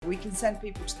We can send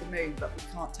people to the moon, but we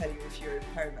can't tell you if you're in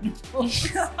perimenopause.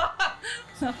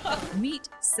 Meet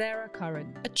Sarah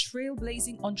Curran, a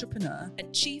trailblazing entrepreneur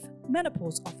and chief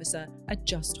menopause officer at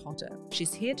Just Hotter.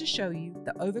 She's here to show you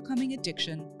that overcoming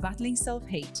addiction, battling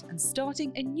self-hate, and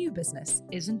starting a new business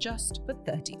isn't just for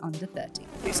 30 under 30.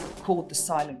 It's called the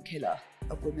silent killer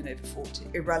of women over 40.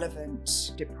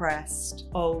 Irrelevant, depressed,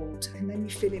 old, and then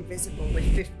you feel invisible. We're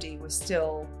 50, we're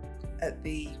still at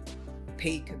the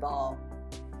peak of our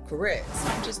careers.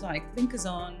 I'm just like, blinkers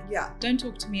on. Yeah. Don't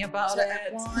talk to me about it.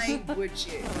 Why would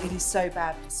you? It is so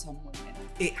bad for some women.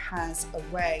 It has a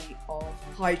way of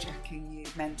hijacking you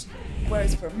mentally.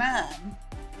 Whereas for a man,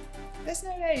 there's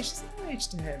no age. There's no age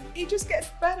to him. He just gets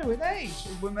better with age.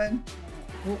 A woman.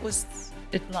 What was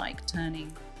it like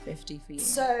turning 50 for you?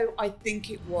 So I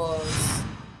think it was...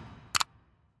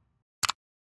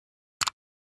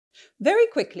 Very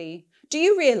quickly, do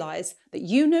you realise that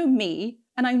you know me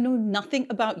and I know nothing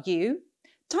about you?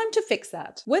 Time to fix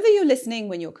that. Whether you're listening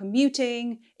when you're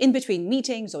commuting, in between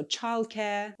meetings or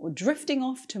childcare, or drifting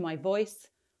off to my voice,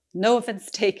 no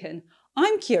offence taken,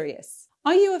 I'm curious.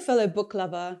 Are you a fellow book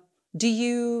lover? Do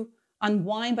you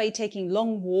unwind by taking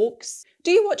long walks?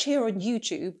 Do you watch here on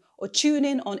YouTube or tune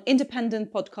in on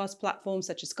independent podcast platforms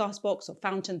such as Castbox or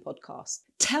Fountain Podcasts?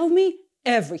 Tell me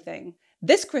everything.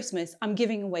 This Christmas, I'm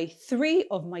giving away 3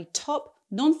 of my top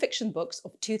non-fiction books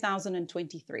of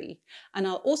 2023, and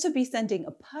I'll also be sending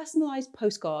a personalised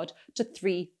postcard to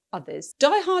 3 others.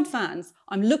 Die-hard fans,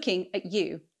 I'm looking at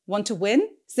you. Want to win?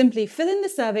 Simply fill in the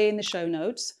survey in the show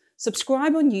notes,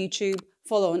 subscribe on YouTube,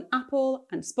 follow on Apple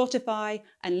and Spotify,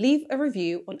 and leave a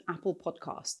review on Apple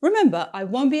Podcasts. Remember, I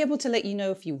won't be able to let you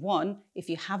know if you won if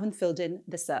you haven't filled in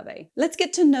the survey. Let's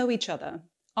get to know each other.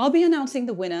 I'll be announcing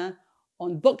the winner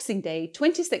on Boxing Day,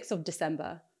 26th of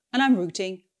December, and I'm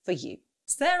rooting for you.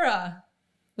 Sarah,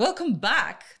 welcome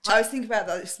back. I was thinking about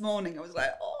that this morning. I was like,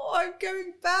 oh, I'm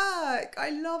going back. I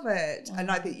love it. And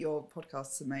I think your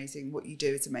podcast is amazing. What you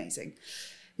do is amazing.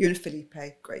 You and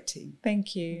Felipe, great team.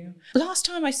 Thank you. Last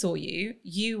time I saw you,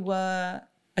 you were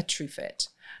a True Fit.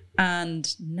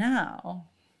 And now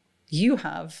you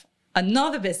have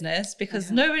another business because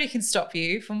nobody can stop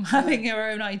you from having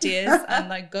your own ideas and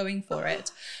like going for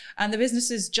it. And the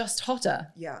business is Just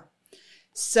Hotter. Yeah.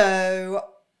 So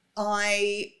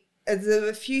there were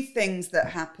a few things that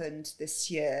happened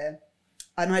this year,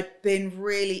 and I'd been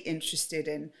really interested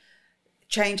in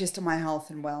changes to my health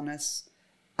and wellness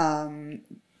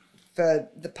for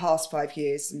the past 5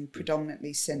 years, and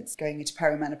predominantly since going into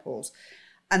perimenopause.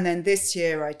 And then this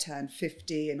year I turned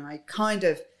 50, and I kind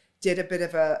of did a bit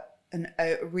of a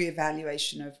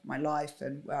reevaluation of my life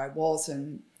and where I was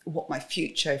and what my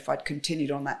future, if I'd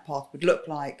continued on that path, would look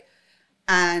like.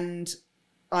 And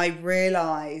I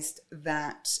realised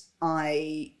that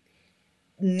I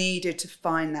needed to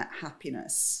find that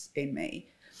happiness in me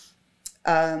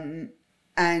and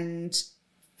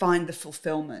find the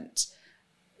fulfilment.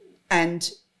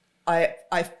 And I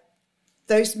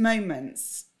those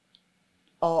moments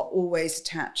are always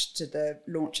attached to the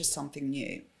launch of something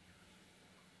new.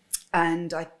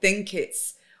 And I think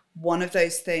it's one of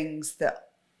those things that,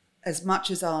 as much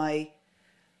as I've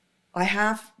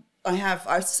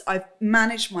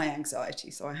managed my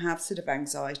anxiety, so I have sort of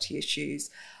anxiety issues.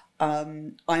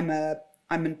 I'm a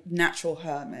natural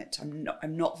hermit.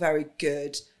 I'm not very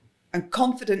good. I'm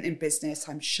confident in business.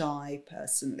 I'm shy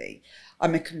personally.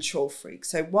 I'm a control freak.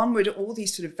 So all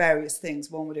these sort of various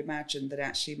things, one would imagine that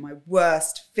actually my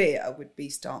worst fear would be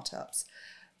startups,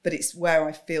 but it's where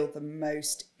I feel the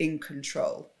most in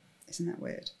control. Isn't that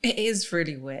weird? It is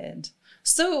really weird.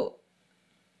 So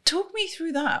talk me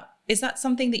through that. Is that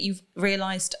something that you've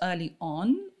realized early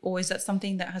on, or is that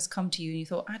something that has come to you and you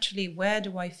thought, actually, where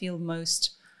do I feel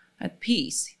most at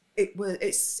peace?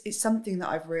 It's something that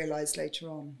I've realized later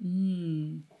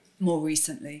on, more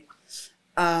recently.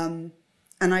 And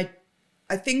I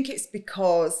think it's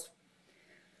because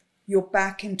you're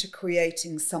back into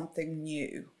creating something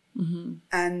new. Mm-hmm.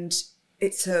 And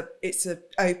it's a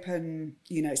open,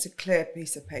 it's a clear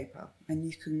piece of paper, and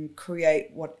you can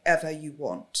create whatever you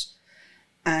want.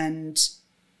 And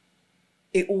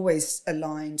it always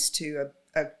aligns to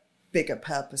a bigger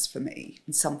purpose for me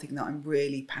and something that I'm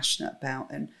really passionate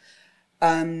about.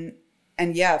 And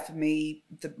yeah, for me,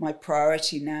 my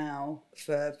priority now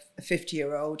for a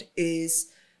 50-year-old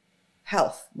is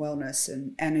health, wellness,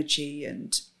 and energy,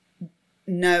 and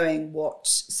knowing what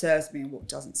serves me and what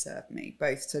doesn't serve me,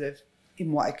 both sort of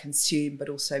in what I consume, but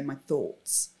also my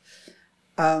thoughts.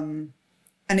 And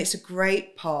it's a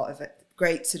great part of it,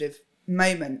 great sort of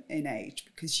moment in age,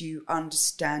 because you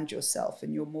understand yourself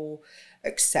and you're more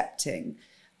accepting.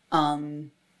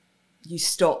 you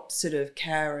stop sort of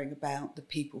caring about the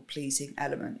people-pleasing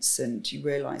elements, and you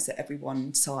realise that everyone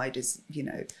inside is,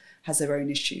 has their own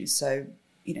issues. So,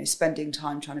 spending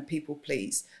time trying to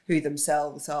people-please who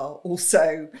themselves are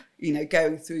also,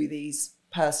 going through these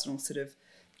personal sort of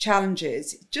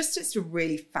challenges. It's a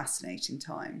really fascinating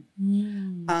time.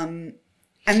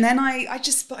 And then I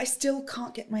still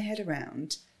can't get my head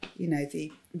around,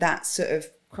 that sort of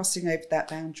crossing over that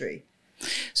boundary.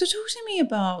 So talk to me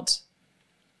about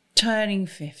turning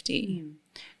 50,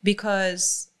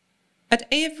 because at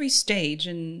every stage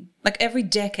and like every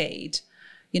decade,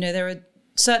 there are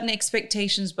certain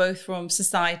expectations both from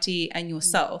society and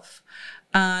yourself.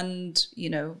 And,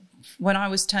 when I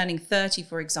was turning 30,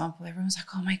 for example, everyone was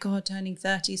like, oh my God, turning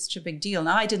 30 is such a big deal.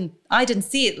 Now I didn't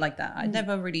see it like that. I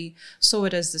never really saw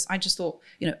it as this. I just thought,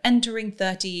 entering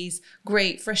 30s,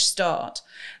 great, fresh start.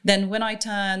 Then when I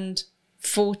turned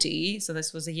 40, so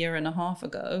this was a year and a half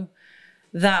ago,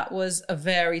 that was a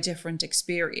very different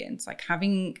experience. Like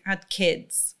having had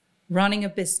kids, running a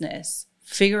business,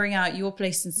 figuring out your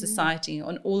place in society,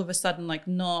 and all of a sudden, like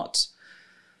not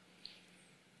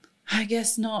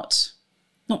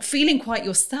feeling quite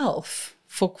yourself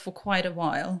for quite a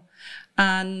while.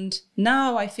 And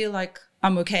now I feel like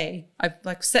I'm okay. I've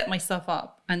like set myself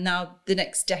up. And now the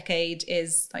next decade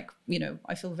is like,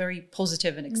 I feel very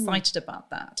positive and excited about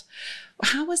that.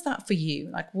 How was that for you?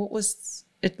 Like, what was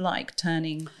it like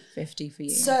turning 50 for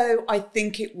you? So I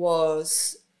think it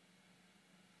was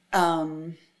a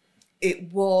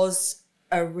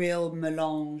real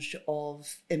melange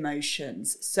of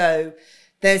emotions. So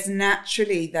there's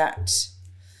naturally that.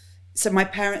 So my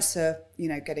parents are,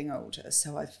 getting older.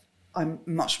 So I'm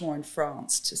much more in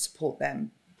France to support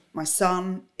them. My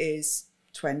son is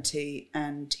 20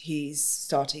 and he's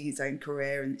starting his own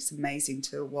career, and it's amazing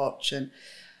to watch.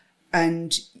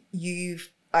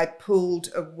 I pulled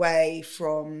away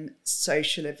from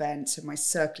social events, and my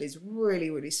circle is really,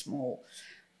 really small.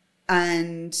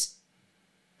 And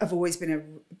I've always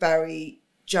been very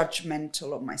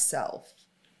judgmental of myself.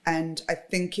 And I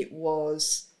think it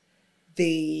was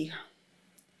the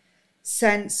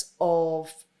sense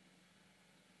of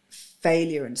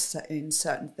failure in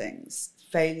certain things,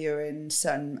 failure in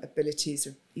certain abilities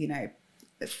of,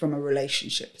 from a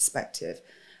relationship perspective,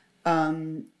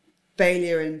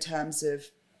 failure in terms of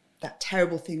that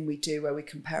terrible thing we do where we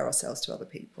compare ourselves to other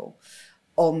people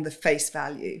on the face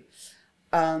value.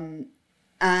 And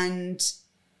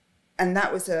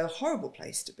that was a horrible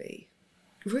place to be,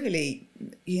 really,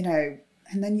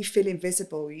 and then you feel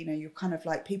invisible, you're kind of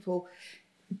like, people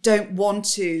don't want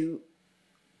to,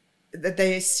 that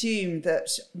they assume that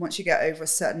once you get over a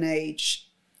certain age,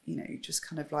 you just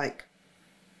kind of like,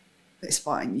 it's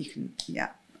fine, you can,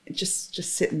 just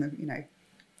sit in the,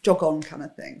 jog on kind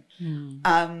of thing.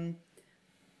 And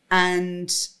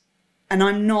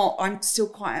I'm still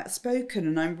quite outspoken,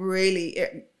 and I'm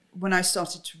really, when I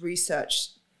started to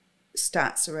research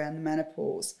stats around the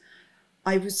menopause,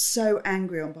 I was so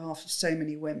angry on behalf of so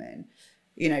many women.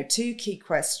 Two key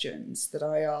questions that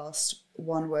I asked.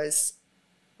 One was,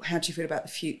 how do you feel about the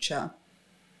future?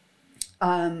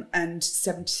 And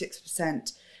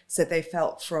 76% said they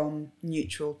felt from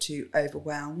neutral to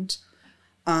overwhelmed.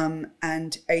 And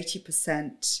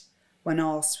 80%, when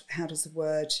asked, how does the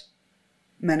word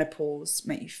menopause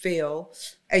make you feel?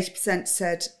 80%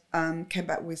 said, came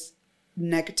back with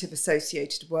negative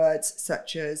associated words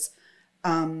such as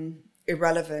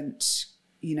irrelevant,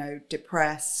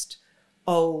 depressed,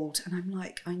 old. And I'm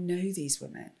like, I know these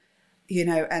women,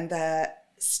 and they're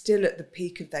still at the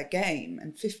peak of their game,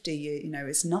 and 50,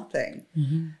 is nothing.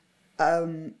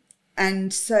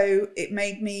 And so it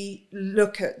made me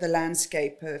look at the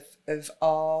landscape of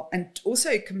our, and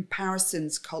also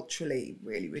comparisons culturally,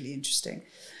 really, really interesting.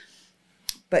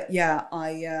 But yeah,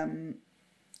 I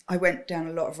went down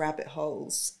a lot of rabbit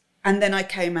holes, and then I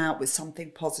came out with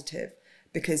something positive,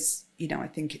 because, I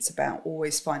think it's about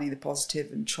always finding the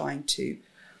positive and trying to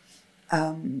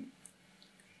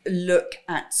look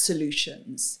at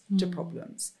solutions to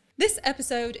problems. This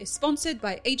episode is sponsored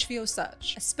by HVO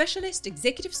Search, a specialist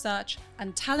executive search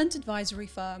and talent advisory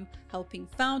firm helping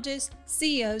founders,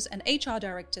 CEOs, and HR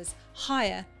directors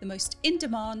hire the most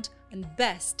in-demand and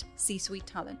best C-suite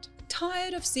talent.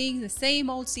 Tired of seeing the same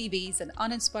old CVs and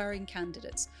uninspiring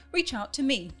candidates? Reach out to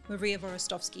me, Maria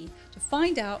Vorostovsky, to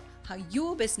find out how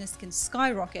your business can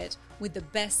skyrocket with the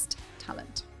best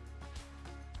talent.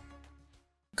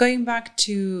 Going back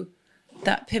to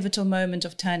that pivotal moment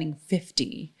of turning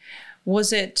 50,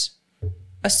 was it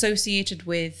associated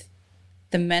with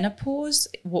the menopause,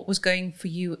 what was going for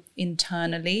you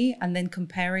internally, and then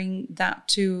comparing that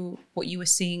to what you were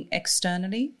seeing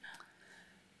externally?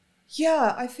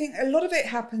 Yeah, I think a lot of it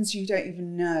happens you don't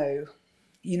even know.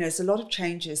 You know, there's a lot of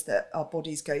changes that our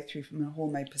bodies go through from a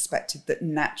hormone perspective that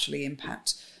naturally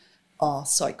impact our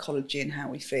psychology and how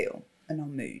we feel and our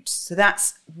moods. So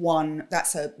that's one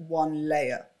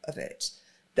layer of it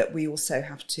that we also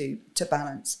have to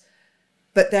balance.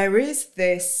 But there is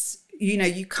this, you know,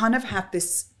 you kind of have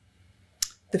this,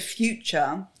 the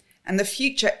future, and the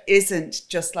future isn't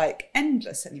just like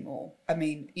endless anymore. I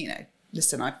mean, you know,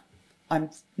 listen,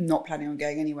 I'm not planning on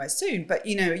going anywhere soon, but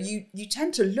you know, you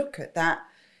tend to look at that.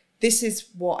 This is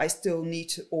what I still need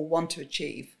to or want to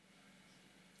achieve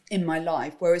in my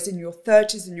life. Whereas in your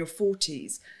 30s and your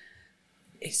 40s,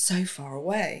 it's so far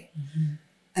away. Mm-hmm.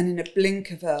 And in a blink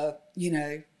of a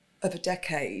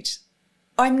decade,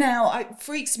 it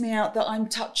freaks me out that I'm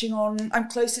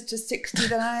closer to 60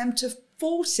 than I am to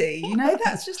 40. You know,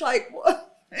 that's just like,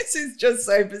 what? This is just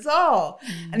so bizarre.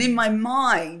 Mm. And in my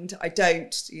mind, I'm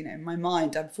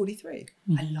 43.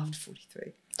 Mm. I loved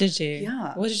 43. Did you?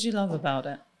 Yeah. What did you love about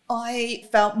it? I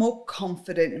felt more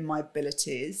confident in my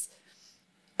abilities.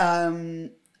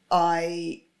 But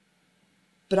I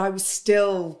was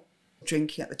still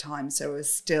drinking at the time, so I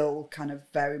was still kind of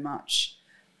very much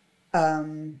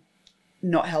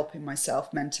not helping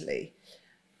myself mentally.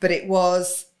 But it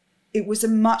was a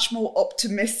much more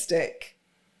optimistic,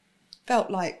 felt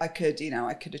like I could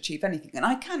achieve anything. And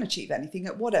I can achieve anything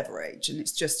at whatever age. And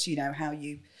it's just, you know,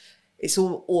 it's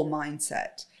all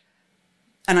mindset.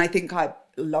 And I think I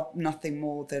love nothing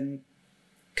more than,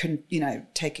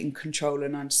 taking control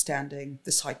and understanding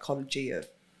the psychology of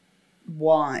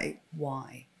why.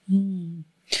 Mm.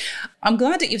 I'm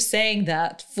glad that you're saying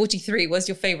that 43 was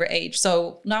your favorite age.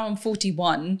 So now I'm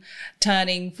 41,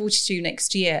 turning 42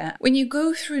 next year. When you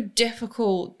go through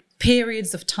difficult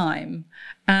periods of time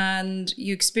and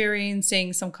you're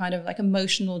experiencing some kind of like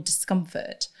emotional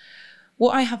discomfort,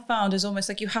 what I have found is almost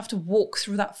like you have to walk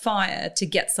through that fire to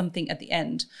get something at the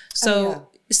end. So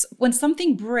when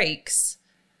something breaks,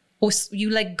 or you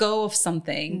let go of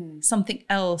something, something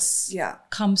else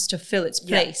comes to fill its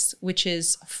place, which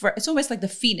is, it's almost like the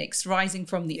phoenix rising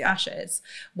from the ashes,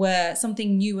 where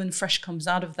something new and fresh comes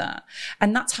out of that.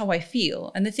 And that's how I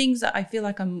feel. And the things that I feel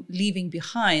like I'm leaving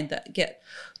behind that get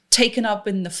taken up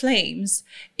in the flames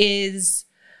is,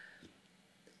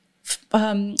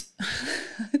 I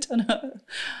don't know.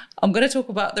 I'm going to talk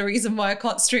about the reason why I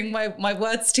can't string my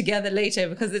words together later,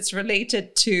 because it's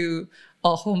related to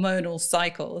our hormonal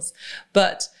cycles.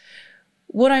 But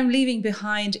what I'm leaving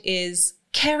behind is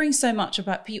caring so much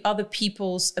about other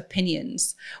people's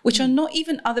opinions, which are not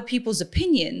even other people's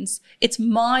opinions. It's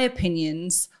my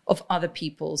opinions of other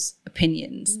people's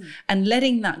opinions, and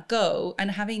letting that go and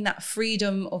having that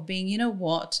freedom of being, you know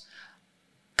what,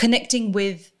 connecting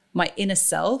with my inner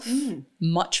self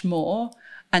much more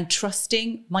and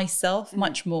trusting myself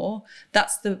much more.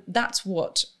 That's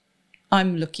what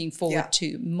I'm looking forward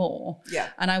to more.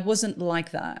 Yeah. And I wasn't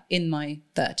like that in my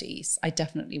 30s. I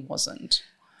definitely wasn't.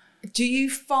 Do you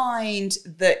find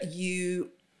that you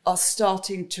are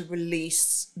starting to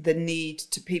release the need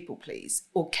to people please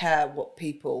or care what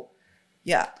people,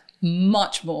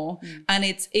 much more. And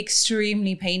it's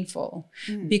extremely painful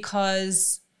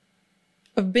because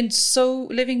I've been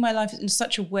living my life in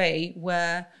such a way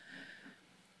where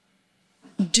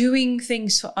doing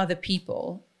things for other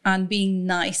people and being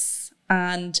nice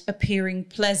and appearing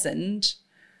pleasant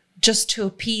just to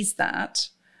appease that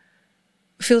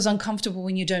feels uncomfortable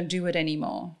when you don't do it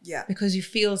anymore. Yeah. Because you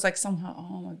feel like somehow,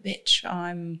 oh, I'm a bitch.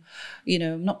 I'm,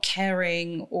 not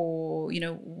caring, or,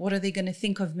 what are they going to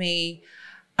think of me?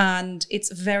 And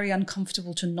it's very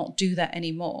uncomfortable to not do that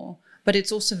anymore. But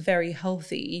it's also very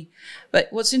healthy. But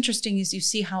what's interesting is you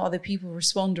see how other people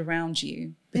respond around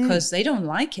you because they don't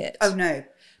like it. Oh, no.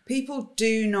 People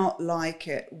do not like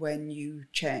it when you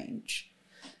change.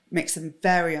 It makes them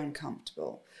very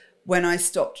uncomfortable. When I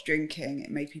stopped drinking, it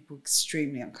made people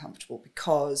extremely uncomfortable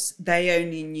because they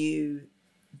only knew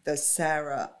the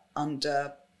Sarah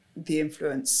under the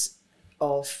influence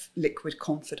of liquid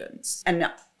confidence. And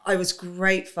I was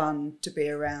great fun to be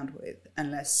around with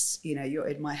unless, you're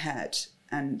in my head,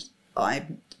 and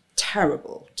I'm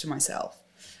terrible to myself,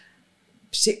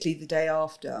 particularly the day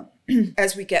after.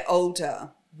 As we get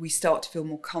older, we start to feel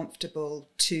more comfortable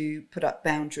to put up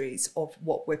boundaries of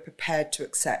what we're prepared to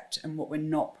accept and what we're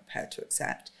not prepared to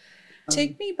accept.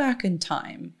 Take me back in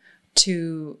time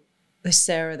to the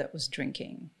Sarah that was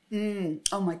drinking.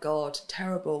 Oh my God,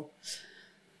 terrible.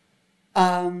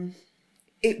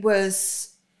 It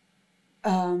was,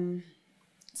 so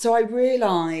I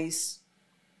realised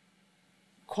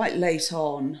quite late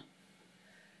on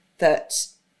that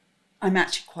I'm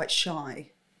actually quite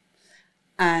shy.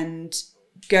 And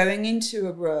going into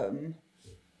a room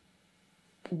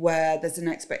where there's an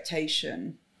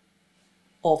expectation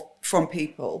from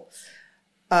people,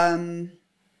 and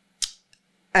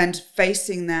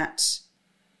facing that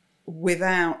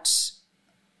without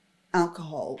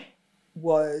alcohol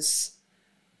was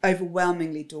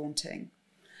overwhelmingly daunting.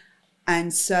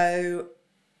 And so,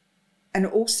 and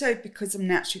also because I'm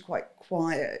naturally quite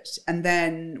quiet, and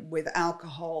then with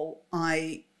alcohol,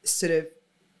 I sort of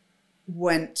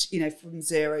went, from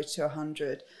 0 to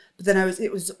 100. But then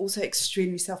it was also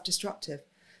extremely self-destructive,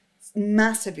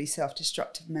 massively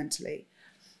self-destructive mentally.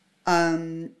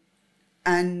 And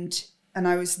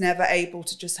I was never able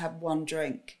to just have one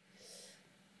drink.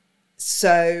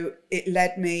 So it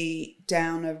led me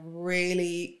down a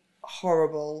really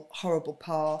horrible, horrible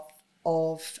path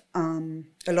of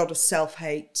a lot of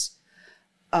self-hate,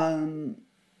 a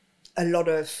lot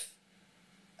of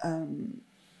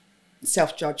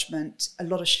self-judgment, a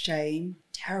lot of shame,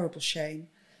 terrible shame.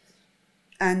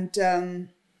 And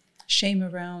shame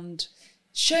around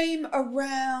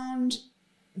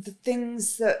the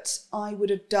things that I would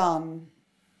have done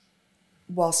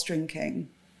whilst drinking.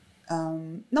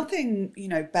 Nothing,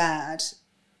 bad,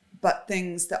 but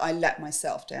things that I let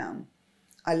myself down.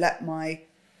 I let my,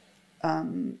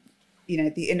 the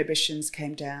inhibitions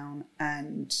came down,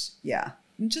 and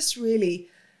just really,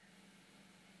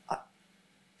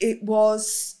 it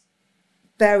was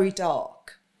very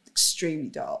dark, extremely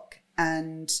dark,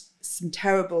 and some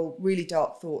terrible, really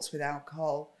dark thoughts with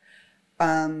alcohol.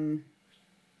 I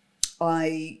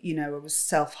was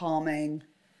self-harming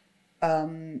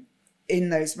in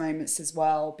those moments as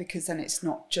well, because then it's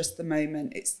not just the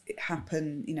moment, it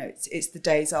happened, it's the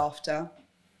days after.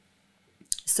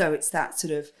 So it's that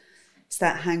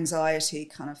anxiety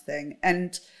kind of thing.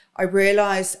 And I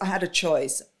realized I had a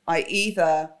choice. I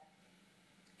either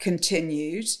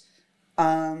continued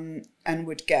and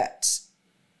would get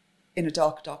in a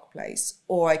darker place,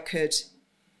 or I could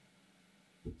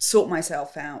sort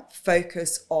myself out,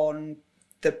 focus on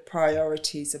the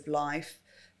priorities of life,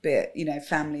 be it,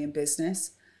 family and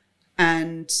business,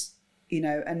 and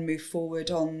move forward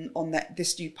on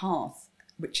this new path,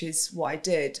 which is what I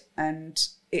did. And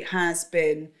it's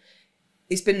been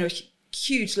a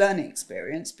huge learning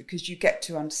experience, because you get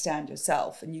to understand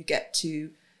yourself, and you get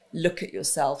to look at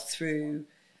yourself through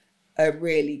a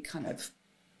really kind of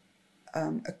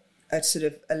a sort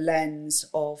of a lens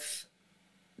of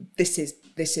this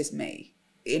is me.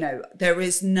 There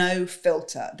is no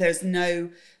filter, there's no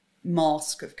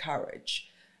mask of courage.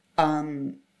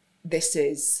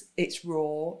 It's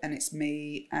raw, and it's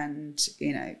me, and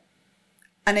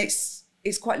and it's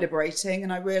quite liberating.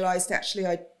 And I realized actually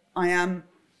I am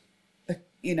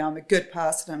I'm a good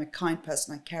person, I'm a kind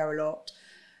person, I care a lot,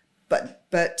 but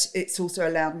it's also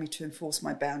allowed me to enforce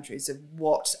my boundaries of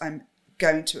what I'm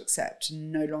going to accept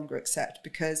and no longer accept,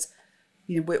 because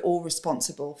we're all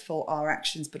responsible for our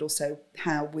actions, but also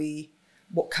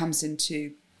what comes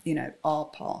into our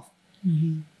path.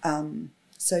 Mm-hmm.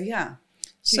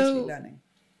 Hugely learning.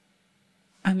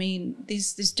 I mean,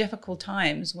 these difficult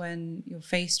times when you're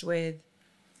faced with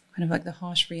kind of like the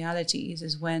harsh realities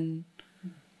is when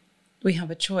we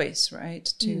have a choice,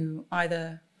 right? To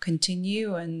either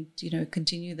continue and,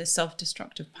 continue the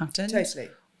self-destructive pattern. Totally.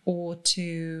 Or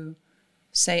to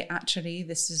say, actually,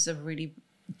 this is a really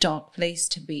dark place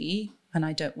to be, and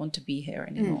I don't want to be here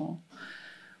anymore.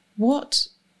 What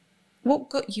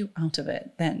got you out of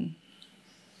it then?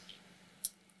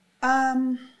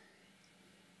 I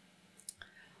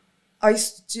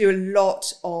used to do a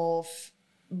lot of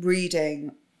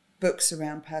reading books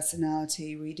around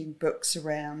personality, reading books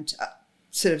around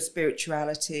sort of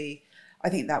spirituality. I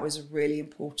think that was a really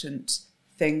important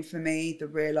thing for me, the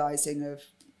realizing of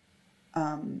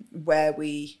where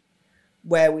we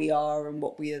are and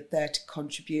what we are there to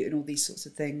contribute, and all these sorts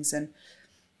of things. And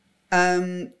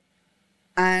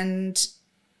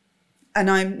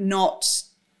I'm not.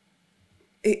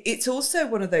 It's also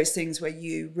one of those things where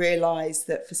you realize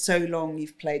that for so long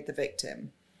you've played the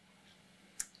victim,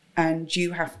 and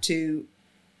you have to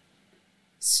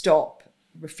stop,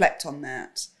 reflect on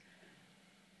that.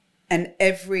 And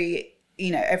every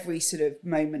sort of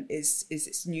moment is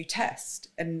its new test.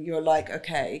 And you're like,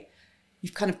 okay,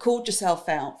 you've kind of called yourself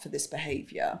out for this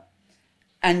behavior.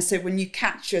 And so when you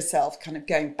catch yourself kind of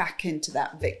going back into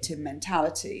that victim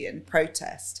mentality and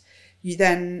protest, you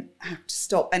then have to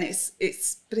stop. And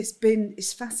it's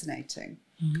fascinating,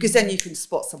 because then you can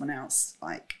spot someone else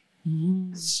like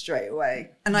straight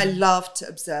away. And I love to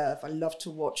observe. I love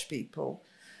to watch people.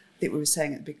 I think we were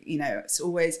saying at the beginning, it's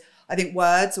always, I think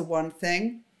words are one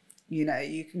thing,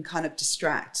 you can kind of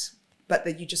distract, but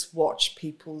then you just watch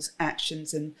people's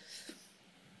actions and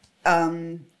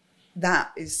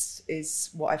that is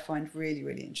what I find really,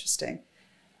 really interesting.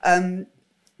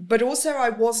 But also I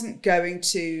wasn't going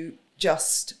to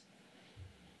just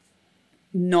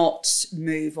not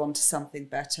move on to something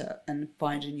better and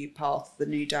find a new path, the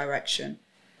new direction.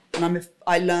 And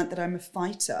I learned that I'm a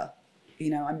fighter.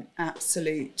 I'm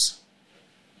absolute.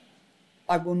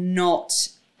 I will not.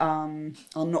 I'll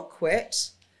not quit.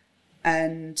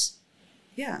 And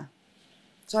yeah.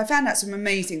 So I found out some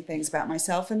amazing things about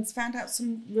myself and found out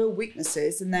some real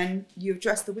weaknesses, and then you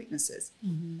address the weaknesses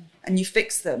and you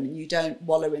fix them, and you don't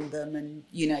wallow in them, and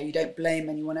you don't blame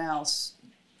anyone else.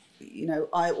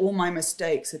 All my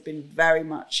mistakes have been very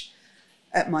much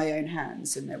at my own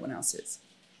hands and no one else's.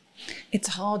 It's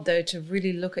hard though to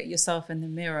really look at yourself in the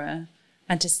mirror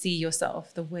and to see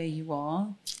yourself the way you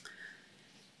are.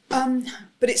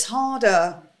 But it's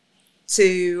harder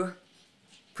to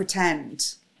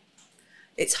pretend.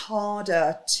 It's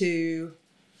harder to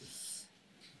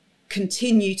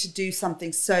continue to do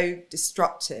something so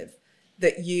destructive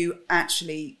that you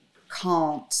actually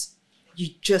can't. You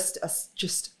just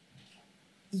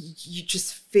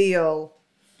feel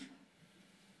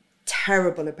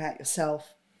terrible about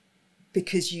yourself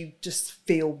because you just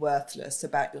feel worthless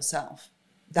about yourself.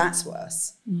 That's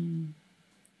worse.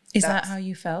 Is that how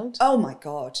you felt? Oh my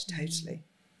God, totally.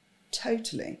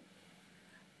 Totally.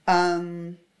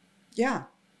 Yeah,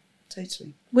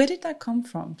 totally. Where did that come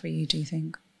from for you, do you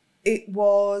think? It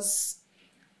was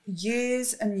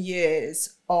years and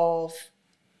years of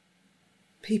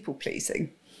people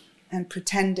pleasing and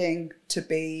pretending to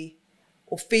be,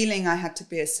 or feeling I had to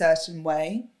be a certain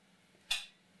way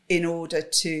in order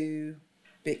to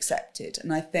be accepted.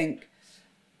 And I think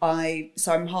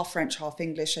so I'm half French, half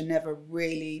English. I never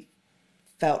really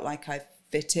felt like I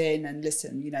fit in. And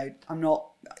listen,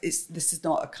 this is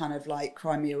not a kind of like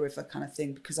cry me a river kind of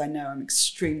thing, because I know I'm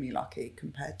extremely lucky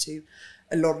compared to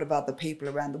a lot of other people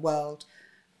around the world.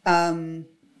 But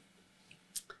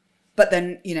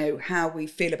then, how we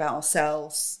feel about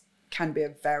ourselves can be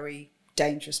a very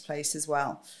dangerous place as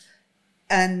well.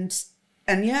 And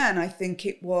I think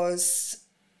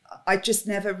I just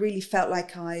never really felt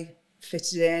like I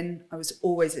fitted in. I was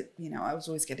always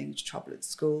getting into trouble at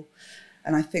school.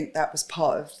 And I think that was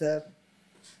part of the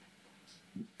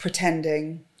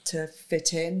pretending to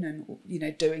fit in and,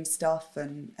 doing stuff,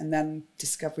 and then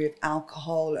discovery of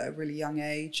alcohol at a really young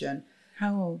age. And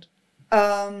how old?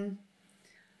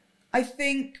 I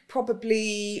think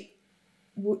probably,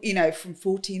 from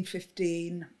 14,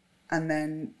 15, and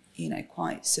then,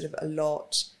 quite sort of a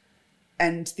lot.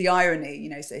 And the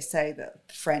irony, as they say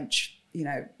that French,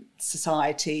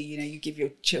 society, you give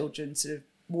your children sort of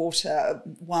water,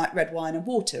 red wine and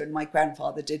water. And my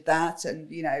grandfather did that. And,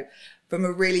 from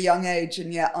a really young age.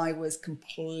 And yet I was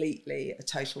completely a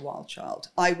total wild child.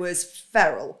 I was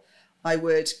feral. I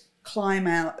would climb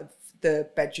out of the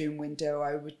bedroom window.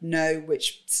 I would know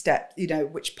which step,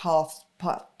 which part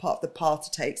of the path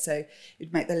to take. So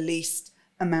it'd make the least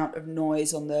amount of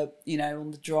noise on the,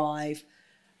 on the drive.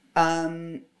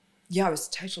 I was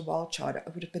a total wild child. I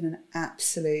would have been an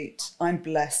absolute. I'm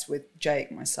blessed with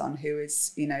Jake, my son, who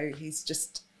is, he's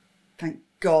just, thank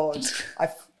God.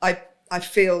 I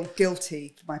feel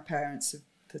guilty for my parents of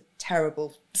the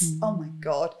terrible, oh my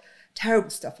God, terrible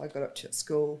stuff I got up to at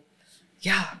school.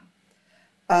 Yeah.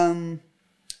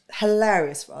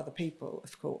 Hilarious for other people,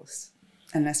 of course,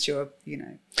 unless you're,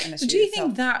 unless do you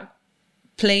think that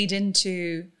played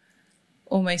into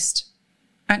almost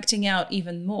acting out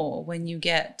even more when you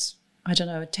get, I don't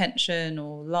know, attention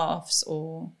or laughs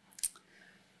or...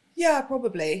 Yeah,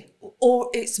 probably. Or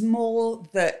it's more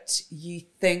that you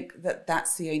think that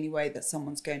that's the only way that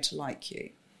someone's going to like you.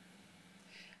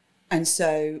 And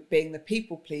so being the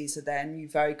people pleaser, then you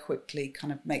very quickly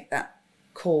kind of make that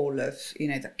call of,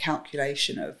 that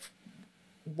calculation of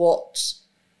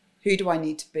who do I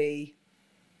need to be,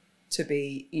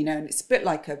 and it's a bit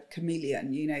like a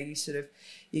chameleon,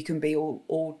 you can be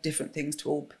all different things to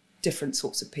all different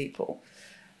sorts of people.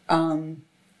 And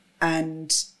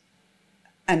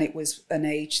it was an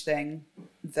age thing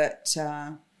that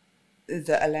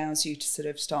allows you to sort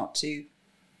of start to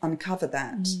uncover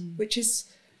that, which is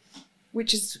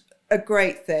a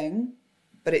great thing,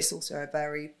 but it's also a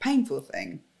very painful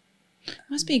thing. It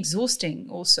must be exhausting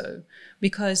also,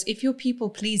 because if you're people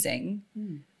pleasing,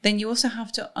 then you also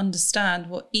have to understand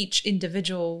what each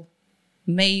individual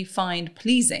may find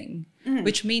pleasing,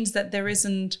 which means that there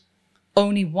isn't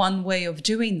only one way of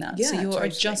doing that. Yeah, so you're totally.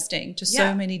 Adjusting to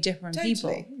so many different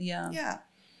people. Yeah.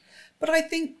 But I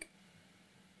think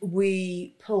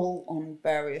we pull on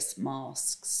various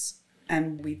masks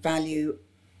and we value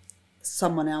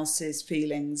someone else's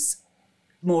feelings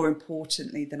more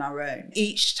importantly than our own.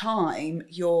 Each time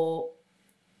you're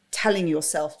telling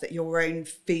yourself that your own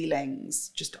feelings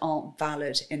just aren't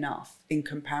valid enough in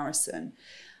comparison.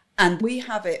 And we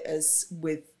have it as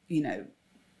with,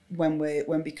 when we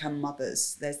become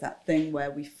mothers, there's that thing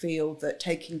where we feel that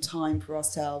taking time for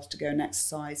ourselves to go and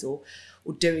exercise or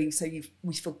doing so,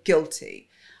 we feel guilty.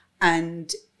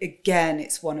 And again,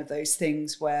 it's one of those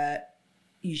things where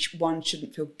one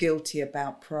shouldn't feel guilty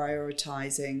about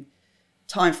prioritizing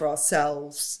time for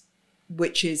ourselves,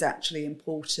 which is actually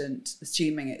important,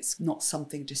 assuming it's not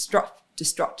something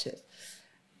destructive.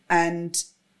 And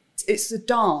it's a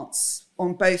dance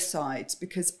on both sides,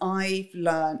 because I've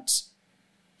learnt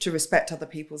to respect other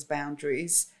people's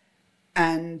boundaries,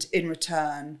 and in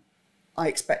return, I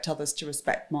expect others to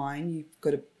respect mine.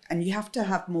 You have to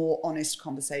have more honest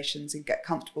conversations and get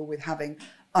comfortable with having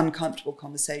uncomfortable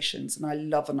conversations. And I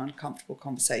love an uncomfortable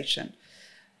conversation.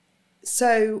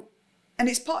 So, and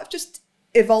it's part of just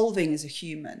evolving as a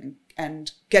human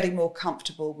and getting more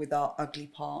comfortable with our ugly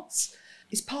parts.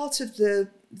 It's part of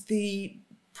the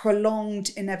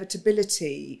prolonged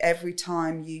inevitability every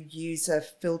time you use a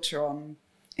filter on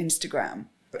Instagram.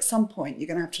 At some point, you're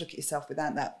going to have to look at yourself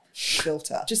without that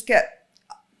filter. Just get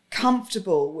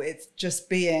comfortable with just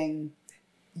being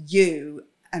you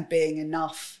and being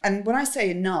enough. And when I say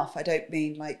enough, I don't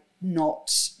mean like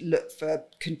not look for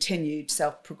continued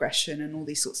self-progression and all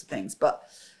these sorts of things. But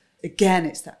again,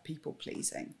 it's that people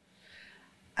pleasing.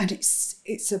 And it's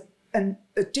an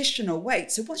additional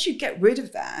weight. So once you get rid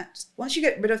of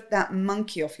that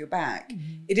monkey off your back,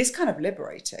 it is kind of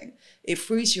liberating. It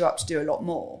frees you up to do a lot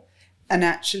more. And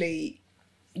actually,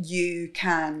 you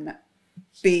can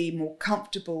be more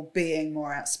comfortable being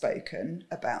more outspoken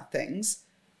about things.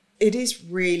 It is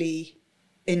really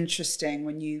interesting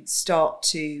when you start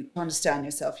to understand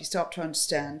yourself. You start to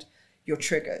understand your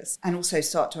triggers, and also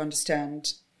start to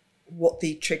understand what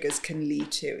the triggers can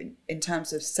lead to in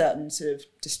terms of certain sort of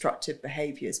destructive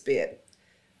behaviours, be it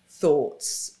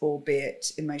thoughts or be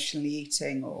it emotionally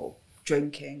eating or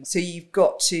drinking. So you've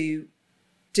got to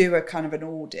do a kind of an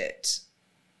audit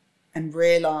and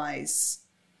realise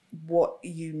what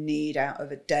you need out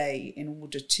of a day in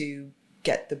order to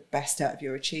get the best out of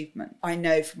your achievement. I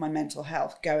know for my mental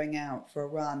health, going out for a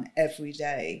run every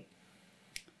day,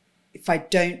 if I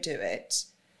don't do it,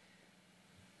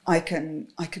 I can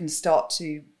start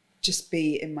to just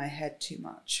be in my head too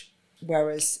much.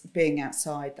 Whereas being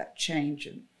outside, that change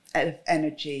and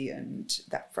energy and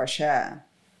that fresh air,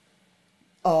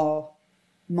 our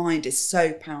mind is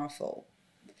so powerful.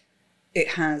 It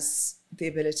has the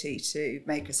ability to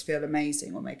make us feel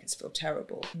amazing or make us feel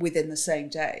terrible within the same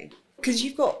day. Because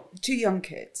you've got 2 young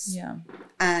kids. Yeah.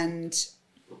 And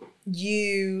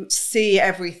you see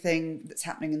everything that's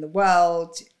happening in the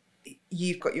world.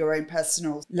 You've got your own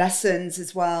personal lessons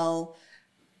as well,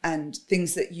 and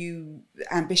things that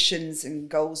ambitions and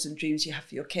goals and dreams you have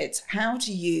for your kids. How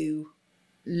do you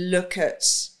look at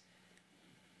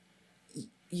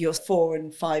your 4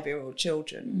 and 5-year-old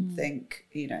children and think,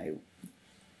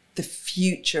 the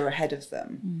future ahead of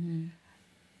them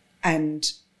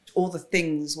and all the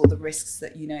things, all the risks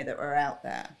that that are out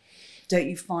there? Don't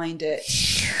you find it?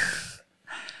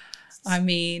 I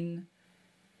mean,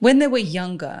 when they were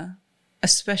younger,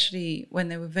 especially when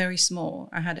they were very small,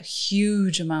 I had a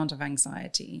huge amount of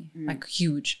anxiety, like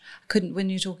huge. When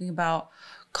you're talking about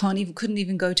couldn't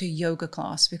even go to a yoga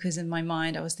class, because in my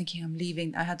mind I was thinking I'm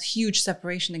leaving. I had huge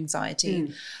separation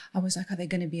anxiety. I was like, are they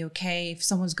going to be okay if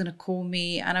someone's going to call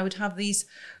me? And I would have these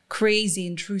crazy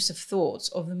intrusive thoughts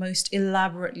of the most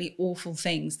elaborately awful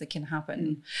things that can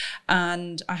happen.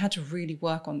 And I had to really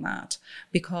work on that,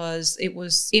 because it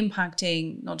was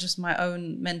impacting not just my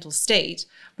own mental state,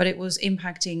 but it was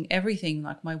impacting everything,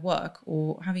 like my work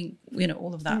or having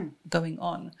all of that going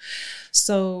on.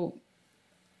 So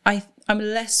I'm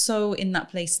less so in that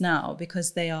place now,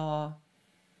 because they're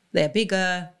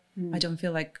bigger. I don't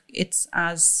feel like it's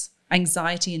as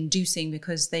anxiety inducing,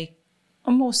 because they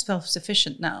are more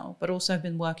self-sufficient now, but also I've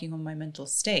been working on my mental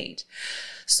state.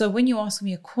 So when you ask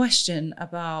me a question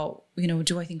about,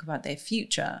 do I think about their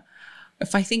future?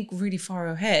 If I think really far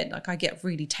ahead, like I get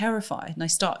really terrified and I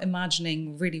start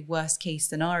imagining really worst case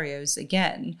scenarios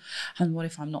again. And what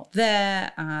if I'm not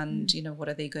there? And, what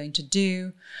are they going to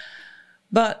do?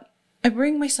 But I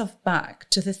bring myself back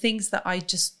to the things that I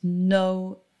just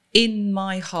know in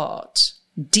my heart,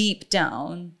 deep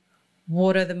down,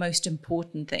 what are the most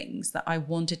important things that I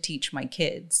want to teach my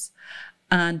kids.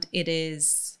 And it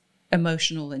is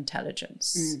emotional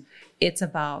intelligence. It's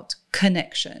about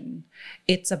connection.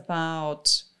 It's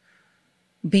about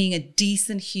being a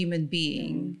decent human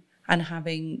being and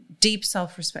having deep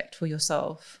self-respect for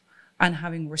yourself and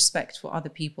having respect for other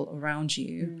people around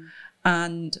you,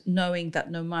 and knowing that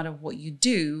no matter what you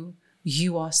do,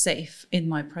 you are safe in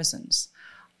my presence.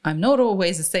 I'm not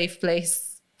always a safe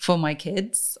place for my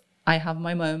kids. I have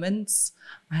my moments.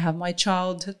 I have my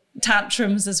child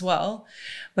tantrums as well.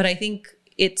 But I think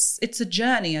it's a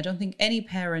journey. I don't think any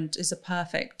parent is a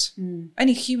perfect.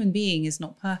 Any human being is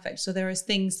not perfect. So there is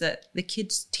things that the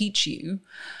kids teach you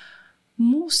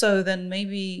more so than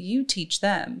maybe you teach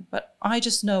them. But I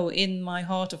just know in my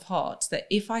heart of hearts that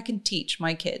if I can teach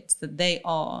my kids that they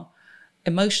are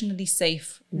emotionally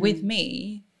safe with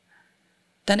me,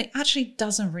 then it actually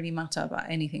doesn't really matter about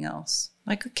anything else.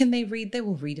 Like, can they read? They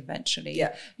will read eventually.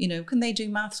 Yeah. You know, can they do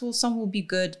maths? Well, some will be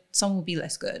good, some will be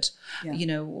less good. Yeah. You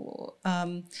know,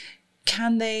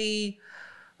 can they,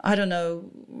 I don't know,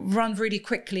 run really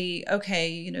quickly? Okay,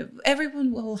 you know,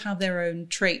 everyone will have their own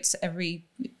traits, every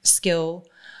skill,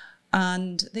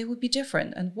 and they will be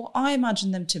different. And what I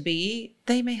imagine them to be,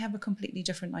 they may have a completely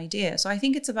different idea. So I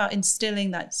think it's about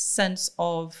instilling that sense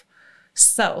of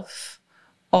self,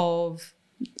 of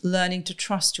learning to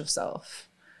trust yourself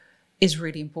is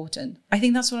really important. I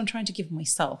think that's what I'm trying to give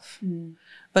myself,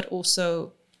 but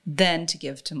also then to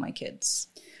give to my kids.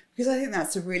 Because I think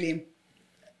that's a really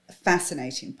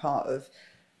fascinating part of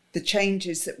the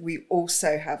changes that we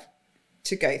also have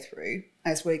to go through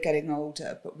as we're getting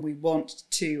older, but we want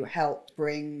to help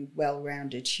bring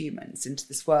well-rounded humans into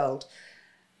this world.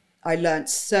 I learned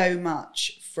so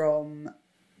much from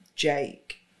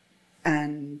Jake,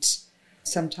 and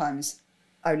sometimes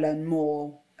I learn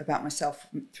more about myself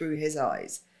through his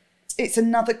eyes. It's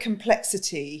another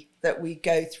complexity that we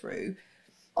go through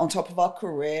on top of our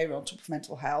career, on top of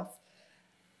mental health.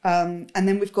 And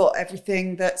then we've got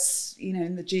everything that's, you know,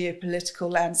 in the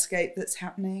geopolitical landscape that's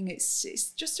happening. It's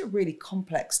just a really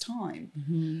complex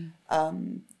time.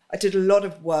 I did a lot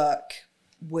of work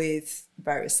with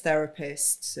various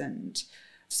therapists and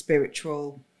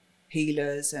spiritual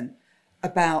healers and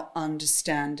about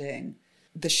understanding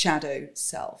the shadow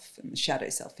self. And the shadow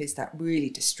self is that really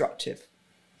destructive,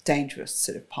 dangerous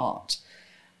sort of part.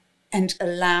 And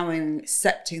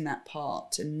accepting that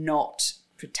part and not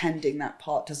pretending that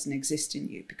part doesn't exist in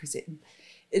you, because it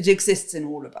exists in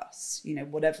all of us, you know,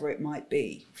 whatever it might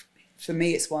be. For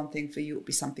me, it's one thing, for you, it'll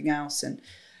be something else. And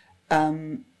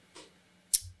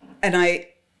I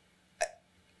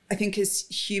think as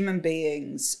human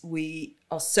beings, we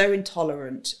are so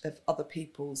intolerant of other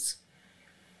people's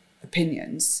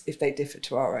opinions if they differ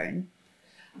to our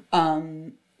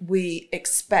own. We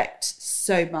expect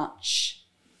so much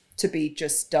to be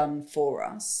just done for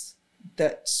us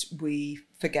that we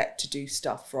forget to do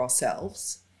stuff for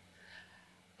ourselves.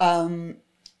 And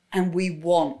we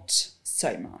want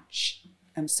so much.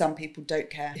 And some people don't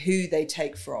care who they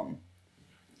take from,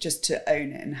 just to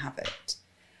own it and have it.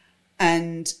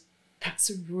 And that's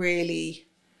a really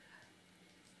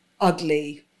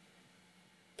ugly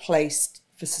place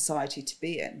for society to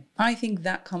be in. I think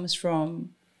that comes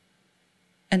from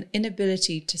an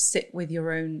inability to sit with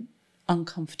your own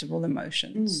uncomfortable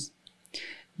emotions.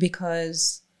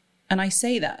 Because, and I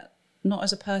say that not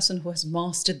as a person who has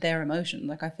mastered their emotion.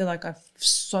 Like, I feel like I've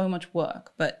so much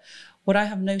work, but what I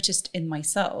have noticed in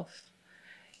myself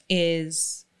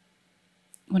is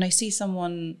when I see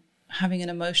someone having an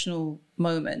emotional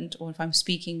moment, or if I'm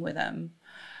speaking with them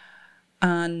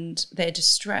and they're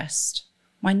distressed,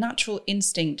 my natural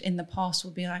instinct in the past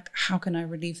will be like, how can I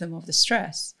relieve them of the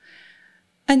stress?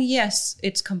 And yes,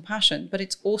 it's compassion, but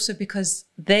it's also because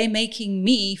they're making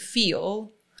me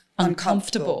feel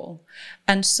uncomfortable.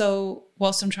 And so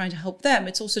whilst I'm trying to help them,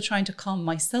 it's also trying to calm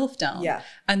myself down. Yeah.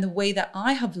 And the way that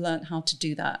I have learned how to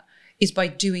do that is by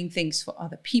doing things for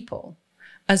other people,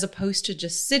 as opposed to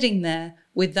just sitting there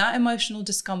with that emotional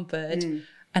discomfort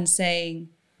and saying,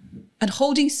 and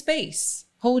holding space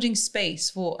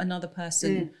for another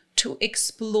person to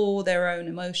explore their own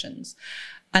emotions.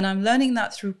 And I'm learning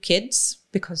that through kids,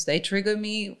 because they trigger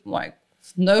me like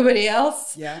nobody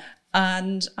else. Yeah.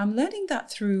 And I'm learning that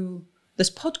through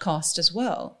this podcast as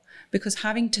well, because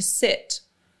having to sit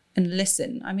and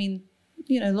listen, I mean,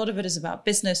 you know, a lot of it is about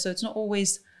business, so it's not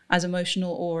always as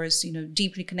emotional or as, you know,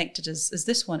 deeply connected as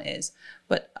this one is,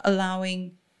 but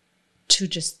allowing to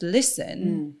just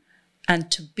listen and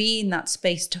to be in that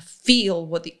space to feel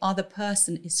what the other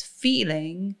person is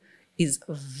feeling is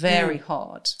very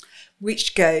hard.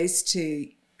 Which goes to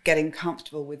getting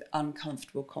comfortable with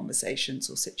uncomfortable conversations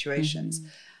or situations.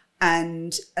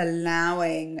 And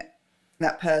allowing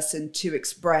that person to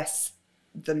express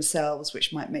themselves,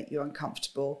 which might make you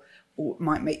uncomfortable, or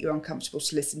might make you uncomfortable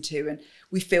to listen to. And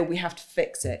we feel we have to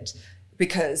fix it,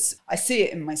 because I see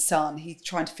it in my son. He's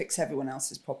trying to fix everyone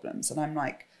else's problems. And I'm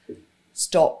like,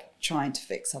 stop trying to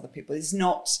fix other people. It's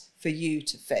not for you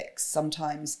to fix.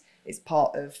 Sometimes it's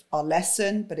part of our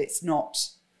lesson, but it's not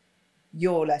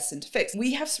your lesson to fix.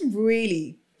 We have some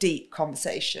really deep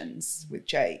conversations with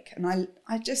Jake, and I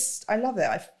love it.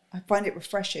 I find it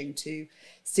refreshing to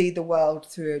see the world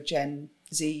through a Gen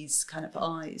Z's kind of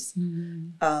eyes.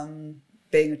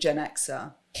 Being a Gen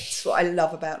Xer, it's what I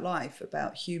love about life,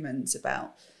 about humans,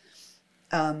 about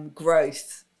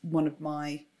growth. One of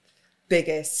my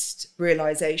biggest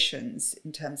realizations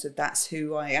in terms of that's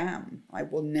who I am. I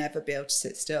will never be able to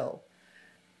sit still.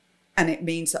 And it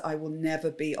means that I will never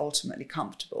be ultimately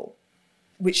comfortable,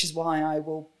 which is why I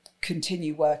will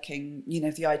continue working. You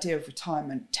know, the idea of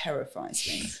retirement terrifies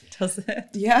me. Does it?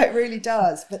 Yeah, it really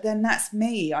does. But then that's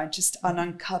me. I'm just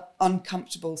an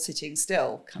uncomfortable sitting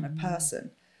still kind of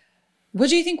person. What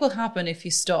do you think will happen if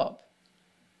you stop?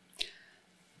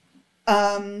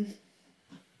 I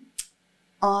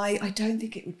don't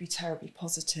think it would be terribly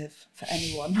positive for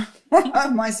anyone,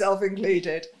 myself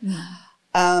included.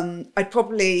 I'd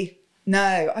probably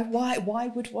no. Why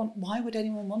would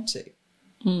anyone want to?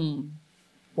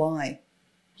 Why?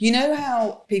 You know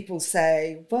how people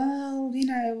say, well, you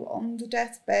know, on the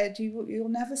deathbed, you'll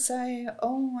never say,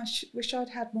 oh, I wish I'd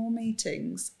had more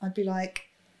meetings. I'd be like,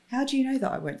 how do you know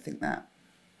that I won't think that?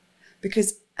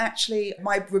 Because actually,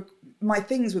 my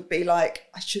things would be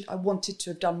like, I wanted to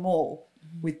have done more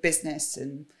with business,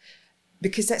 and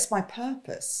because that's my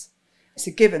purpose. It's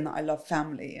a given that I love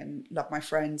family and love my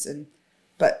friends,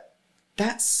 but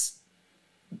that's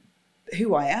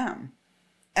who I am,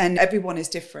 and everyone is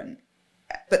different.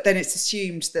 But then it's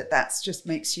assumed that that's just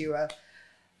makes you a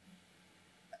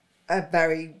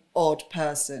very odd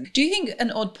person. Do you think an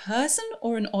odd person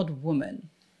or an odd woman?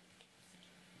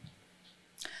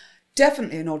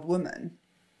 Definitely an odd woman.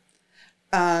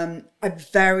 A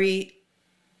very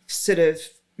sort of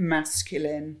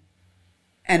masculine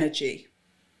energy.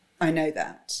 I know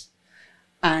that.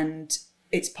 And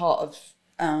it's part of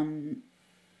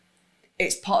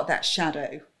that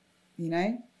shadow, you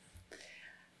know?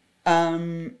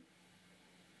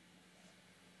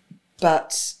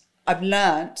 But I've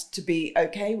learnt to be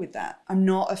okay with that. I'm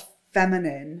not a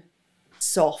feminine,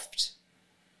 soft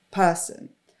person.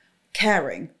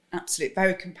 Caring, absolutely,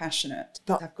 very compassionate.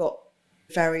 But I've got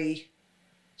very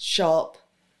sharp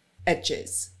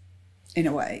edges in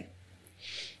a way.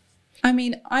 I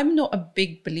mean, I'm not a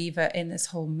big believer in this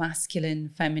whole masculine,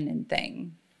 feminine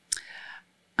thing.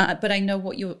 But I know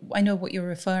what you're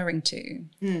referring to,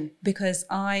 because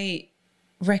I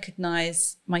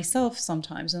recognize myself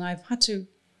sometimes, and I've had to.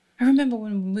 I remember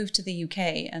when we moved to the UK,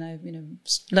 and I,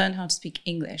 learned how to speak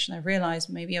English, and I realized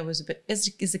maybe I was a bit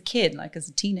as a kid, like as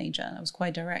a teenager, and I was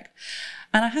quite direct,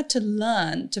 and I had to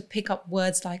learn to pick up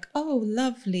words like "oh,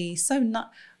 lovely," so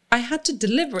not. I had to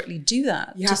deliberately do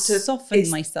that to soften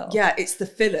myself. Yeah, it's the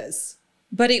fillers,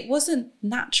 but it wasn't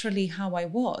naturally how I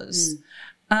was,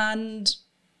 and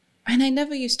I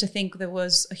never used to think there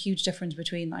was a huge difference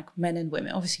between like men and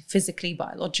women, obviously physically,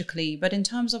 biologically, but in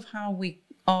terms of how we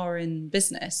are in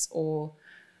business or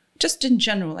just in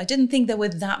general, I didn't think there were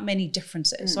that many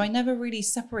differences. So I never really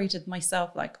separated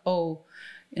myself like, oh,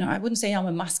 I wouldn't say I'm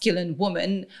a masculine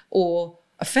woman or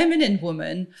a feminine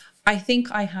woman. I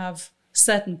think I have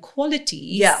certain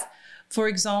qualities. Yeah. For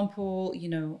example,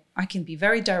 I can be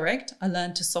very direct. I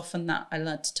learned to soften that. I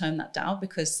learned to tone that down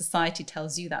because society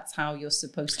tells you that's how you're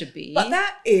supposed to be. But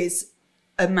that is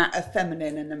a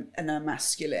feminine and a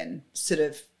masculine sort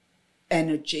of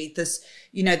energy. This,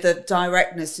 the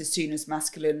directness is seen as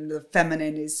masculine. The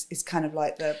feminine is kind of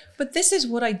like the... But this is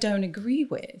what I don't agree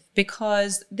with,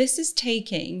 because this is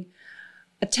taking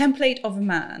a template of a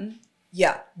man.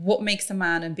 Yeah. What makes a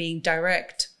man, and being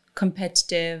direct,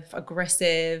 competitive,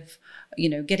 aggressive,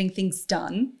 getting things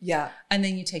done. Yeah. And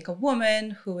then you take a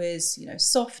woman who is,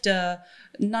 softer,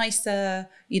 nicer,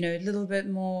 a little bit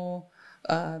more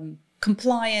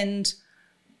compliant.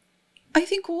 I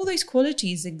think all those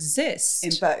qualities exist.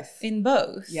 In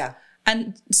both. Yeah.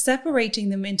 And separating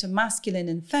them into masculine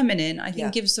and feminine, I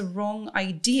think gives a wrong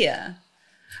idea.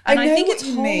 And I think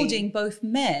it's holding both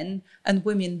men and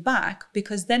women back,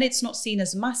 because then it's not seen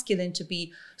as masculine to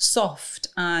be soft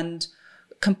and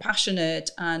compassionate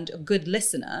and a good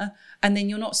listener, and then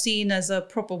you're not seen as a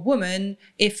proper woman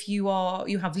if you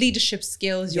have leadership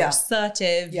skills, you're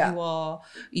assertive, you are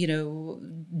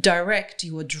direct,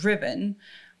 you are driven.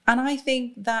 And I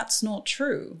think that's not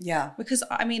true. Yeah. Because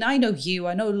I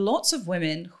know lots of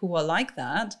women who are like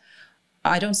that.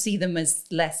 I don't see them as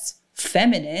less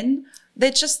feminine.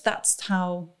 That's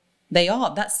how they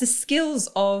are. That's the skills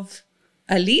of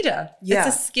a leader. Yeah.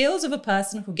 It's the skills of a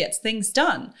person who gets things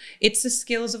done. It's the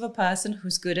skills of a person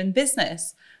who's good in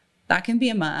business. That can be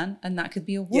a man and that could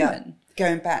be a woman.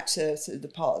 Going back to sort of the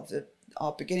part of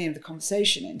our beginning of the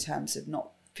conversation in terms of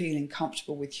not feeling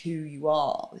comfortable with who you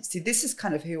are. See, this is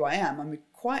kind of who I am. I'm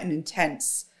quite an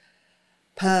intense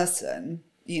person,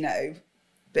 you know,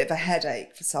 bit of a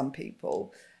headache for some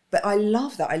people. But I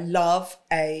love that. I love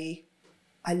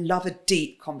a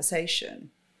deep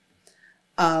conversation.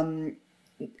 When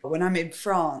I'm in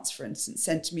France, for instance,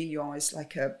 Saint-Emilion is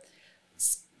like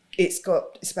it's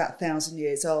about 1,000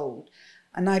 years old.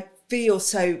 And I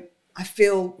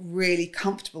feel really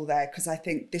comfortable there because I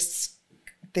think this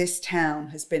town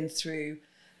has been through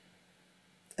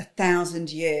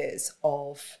 1,000 years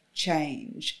of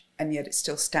change, and yet it's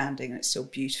still standing and it's still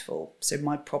beautiful. So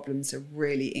my problems are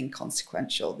really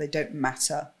inconsequential. They don't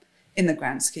matter in the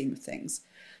grand scheme of things.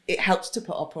 It helps to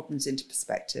put our problems into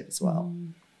perspective as well.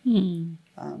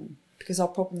 Because our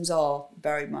problems are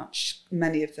very much,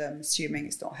 many of them, assuming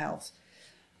it's not health,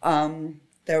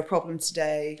 they're a problem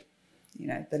today, you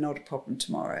know, they're not a problem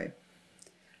tomorrow.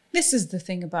 This is the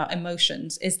thing about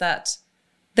emotions, is that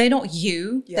they're not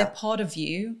you, they're part of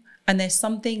you, and there's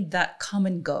something that come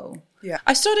and go. Yeah.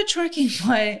 I started tracking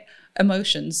my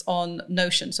emotions on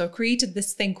Notion. So I created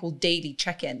this thing called daily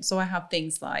check-in. So I have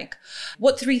things like,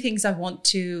 what 3 things I want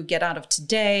to get out of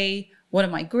today? What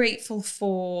am I grateful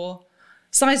for?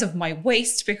 Size of my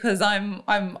waist, because I'm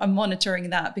monitoring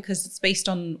that because it's based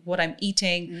on what I'm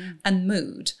eating, and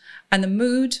mood. And the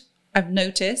mood, I've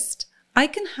noticed, I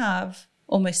can have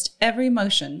almost every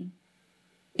emotion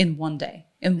in one day,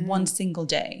 in one single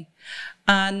day.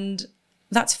 And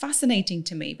that's fascinating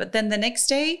to me. But then the next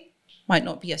day might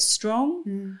not be as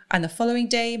strong, and the following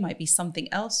day might be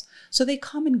something else. So they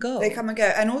come and go.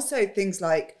 And also things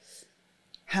like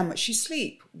how much you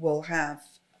sleep will have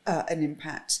an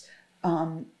impact.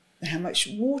 How much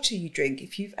water you drink,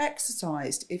 if you've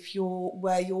exercised,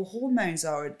 where your hormones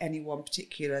are at any one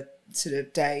particular sort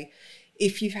of day,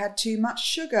 if you've had too much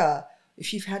sugar,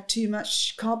 if you've had too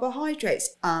much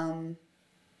carbohydrates.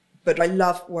 But I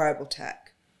love wearable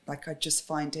tech. Like, I just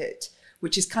find it,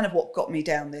 which is kind of what got me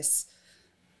down this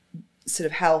sort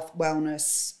of health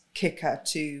wellness kicker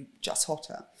to just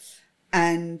hotter.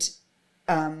 And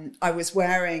I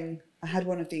had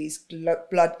one of these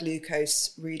blood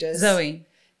glucose readers. Zoe?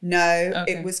 No,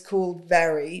 okay. It was called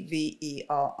Veri,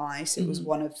 VERI. So it was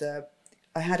one of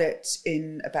I had it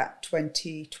in about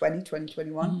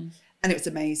 2021, and it was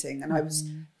amazing. And I was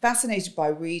fascinated by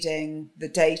reading the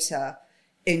data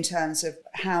in terms of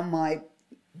how my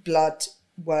blood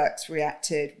works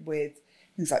reacted with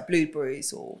things like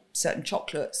blueberries or certain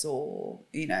chocolates or,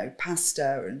 you know,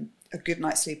 pasta and a good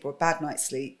night's sleep or a bad night's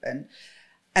sleep.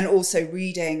 And also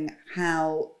reading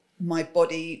how my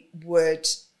body would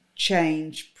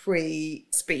change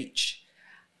pre-speech.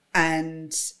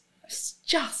 And it's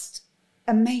just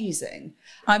amazing.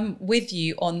 I'm with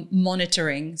you on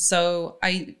monitoring. So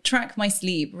I track my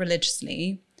sleep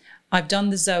religiously. I've done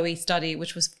the Zoe study,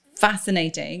 which was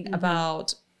fascinating,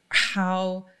 about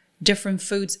how different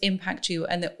foods impact you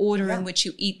and the order in which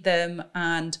you eat them.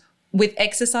 And with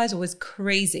exercise, it was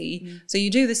crazy. So you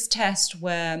do this test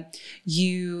where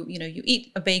you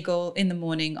eat a bagel in the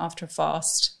morning after a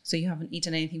fast. So you haven't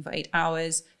eaten anything for 8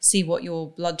 hours, see what your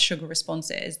blood sugar response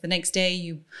is. The next day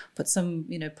you put some,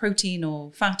 protein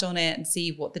or fat on it and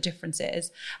see what the difference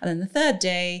is. And then the third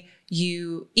day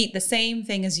you eat the same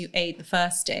thing as you ate the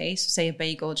first day. So say a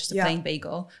bagel, just a plain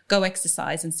bagel, go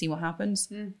exercise and see what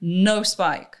happens. No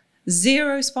spike,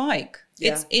 0 spike.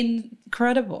 Yeah. It's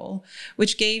incredible,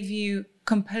 which gave you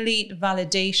complete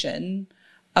validation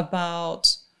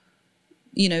about,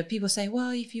 people say, well,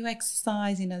 if you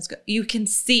exercise, it's good. You can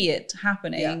see it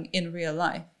happening in real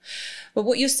life. But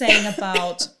what you're saying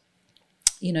about,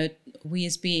 we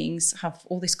as beings have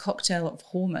all this cocktail of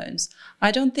hormones.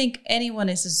 I don't think anyone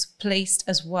is as placed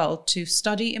as well to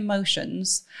study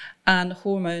emotions and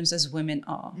hormones as women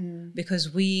are,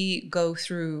 because we go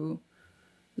through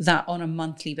that on a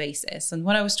monthly basis. And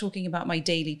when I was talking about my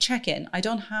daily check-in, I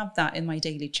don't have that in my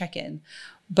daily check-in,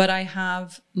 but I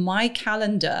have my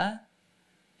calendar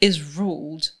is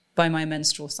ruled by my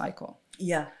menstrual cycle.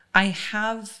 Yeah.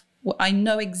 I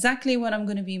know exactly when I'm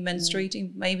going to be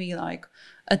menstruating, maybe like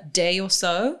a day or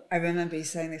so. I remember you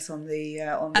saying this on the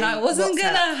and I wasn't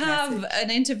going to have an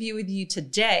interview with you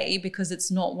today because it's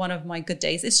not one of my good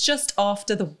days. It's just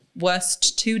after the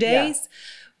worst 2 days. Yeah.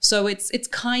 So it's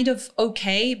kind of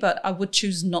okay, but I would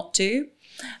choose not to.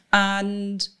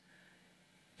 And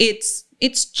it's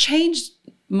changed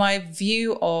my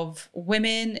view of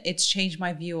women. It's changed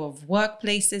my view of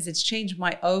workplaces. It's changed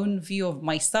my own view of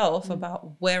myself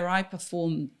about where I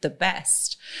perform the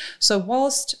best. So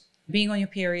whilst being on your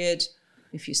period,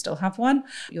 if you still have one.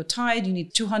 You're tired, you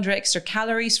need 200 extra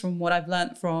calories, from what I've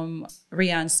learned from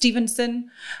Rhiannon Stevenson,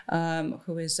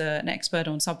 who is an expert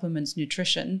on supplements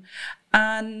nutrition.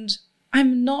 And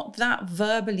I'm not that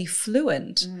verbally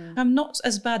fluent. I'm not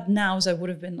as bad now as I would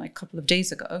have been like a couple of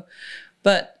days ago,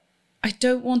 but I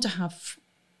don't want to have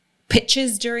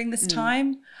pitches during this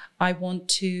time. I want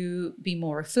to be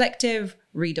more reflective,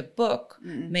 read a book,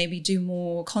 maybe do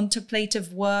more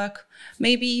contemplative work,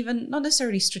 maybe even not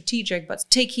necessarily strategic, but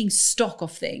taking stock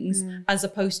of things as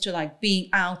opposed to like being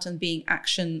out and being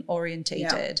action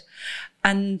orientated.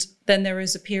 Yeah. And then there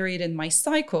is a period in my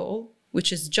cycle,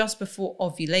 which is just before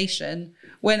ovulation,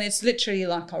 when it's literally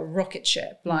like a rocket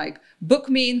ship. Like, book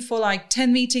me in for like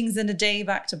 10 meetings in a day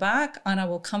back to back, and I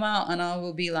will come out and I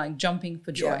will be like jumping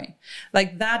for joy. Yeah.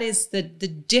 Like, that is the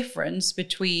difference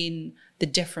between the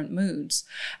different moods.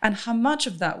 And how much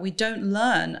of that we don't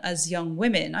learn as young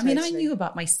women. I mean, I knew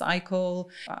about my cycle.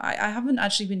 I haven't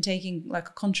actually been taking like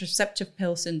a contraceptive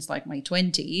pill since like my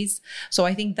 20s. So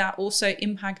I think that also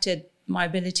impacted my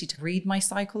ability to read my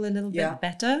cycle a little bit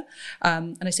better.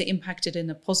 And I say impacted in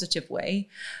a positive way,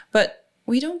 but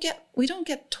we don't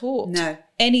get taught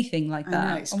anything like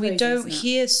that. And we don't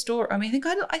hear story. I mean, I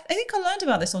think I learned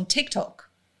about this on TikTok.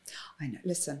 I know.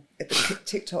 Listen,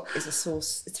 TikTok is a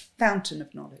source, it's a fountain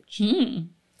of knowledge.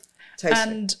 Totally.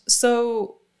 And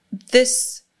so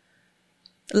this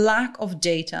lack of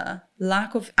data,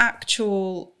 lack of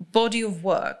actual body of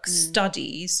work,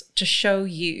 studies to show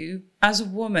you as a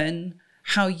woman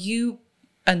how you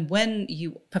and when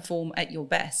you perform at your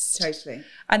best. Totally.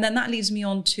 And then that leads me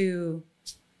on to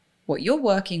what you're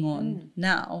working on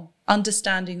now,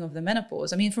 understanding of the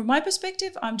menopause. I mean, from my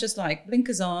perspective, I'm just like,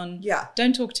 blinkers on. Yeah.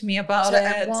 Don't talk to me about it.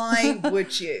 And why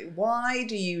would you? Why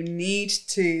do you need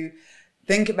to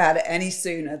think about it any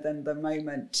sooner than the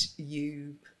moment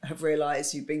you have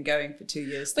realised you've been going for 2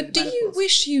 years? But do you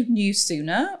wish you knew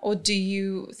sooner, or do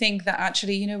you think that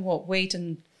actually, you know what, wait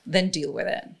and then deal with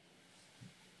it?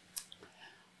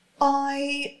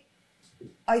 I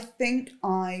think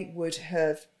I would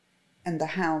have, and the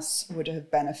house would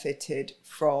have benefited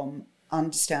from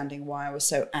understanding why I was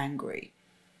so angry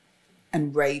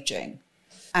and raging.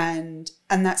 And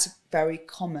that's a very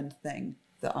common thing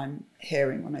that I'm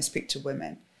hearing when I speak to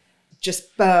women.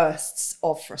 Just bursts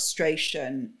of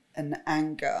frustration and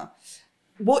anger.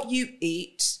 What you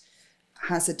eat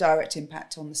has a direct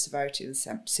impact on the severity of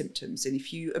the symptoms. And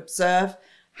if you observe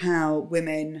how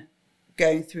women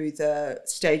going through the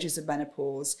stages of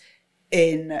menopause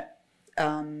in,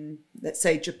 let's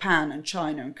say, Japan and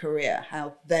China and Korea,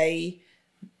 how they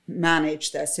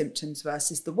manage their symptoms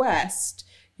versus the West,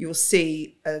 you'll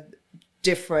see a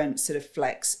different sort of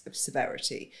flex of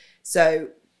severity. So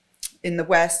in the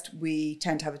West, we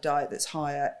tend to have a diet that's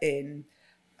higher in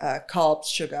carbs,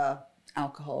 sugar,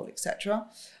 alcohol, etc.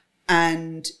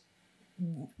 And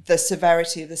the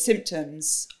severity of the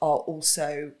symptoms are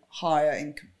also higher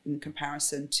in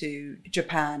comparison to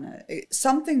Japan. It's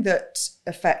something that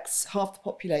affects half the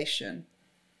population.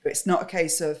 It's not a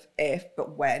case of if,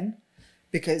 but when,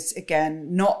 because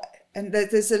again,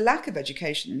 there's a lack of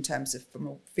education in terms of, from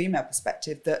a female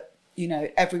perspective, that, you know,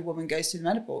 every woman goes through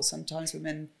menopause. Sometimes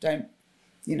women don't,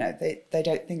 you know, they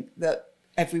don't think that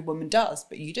every woman does,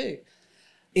 but you do.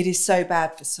 It is so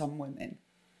bad for some women.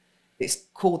 It's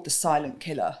called the silent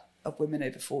killer of women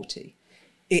over 40.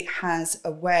 It has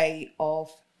a way of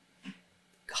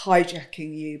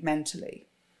hijacking you mentally.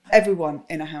 Everyone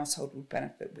in a household will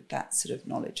benefit with that sort of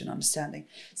knowledge and understanding.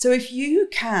 So if you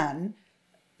can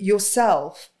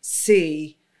yourself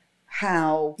see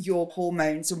how your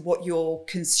hormones and what you're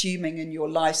consuming and your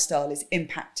lifestyle is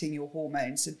impacting your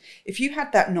hormones, and if you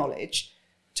had that knowledge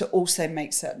to also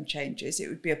make certain changes, it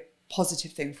would be a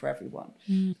positive thing for everyone.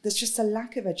 There's just a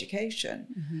lack of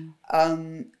education.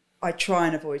 I try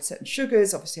and avoid certain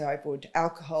sugars. Obviously, I avoid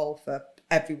alcohol for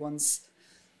everyone's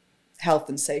health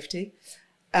and safety.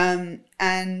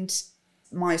 And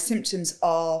my symptoms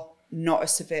are not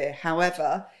as severe.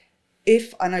 However,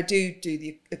 I do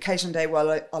the occasional day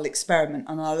where I'll experiment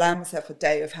and I'll allow myself a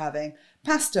day of having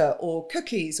pasta or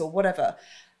cookies or whatever,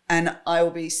 and I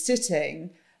will be sitting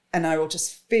and I will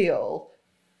just feel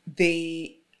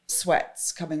the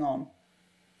sweats coming on,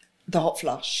 the hot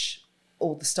flush,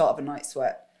 or the start of a night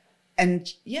sweat.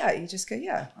 And yeah, you just go,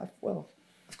 well,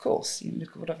 of course, you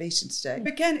look at what I've eaten today.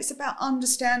 But again, it's about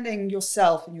understanding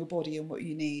yourself and your body and what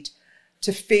you need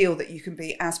to feel that you can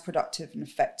be as productive and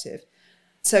effective.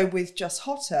 So with Just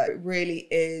Hotter, it really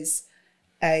is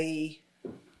a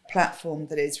platform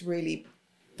that is really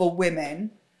for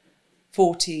women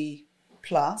 40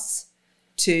 plus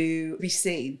to be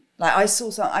seen. Like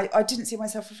I didn't see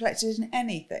myself reflected in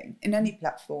anything, in any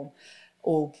platform.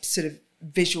 or sort of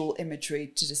visual imagery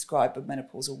to describe a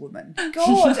menopausal woman.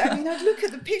 God, I mean, I'd look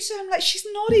at the picture, I'm like, she's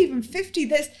not even 50.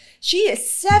 She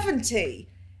is 70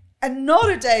 and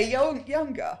not a day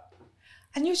younger.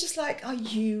 And you're just like, are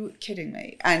you kidding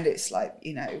me? And it's like,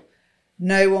 you know,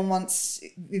 no one wants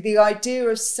the idea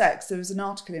of sex. There was an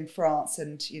article in France,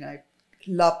 and, you know,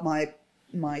 love my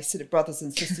sort of brothers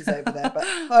and sisters over there, but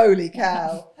holy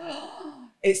cow,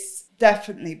 it's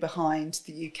definitely behind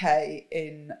the UK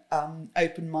in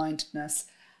open-mindedness.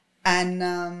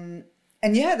 And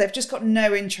yeah, they've just got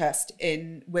no interest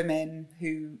in women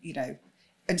who, you know,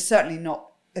 and certainly not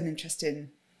an interest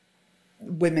in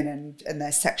women and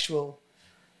their sexual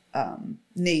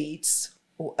needs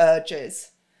or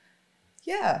urges.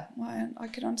 Yeah, well, I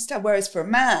can understand. Whereas for a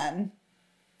man,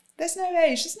 there's no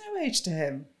age to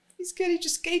him. He's good. He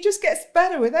just gets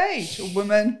better with age. A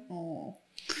woman, oh.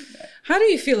 You know. How do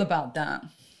you feel about that?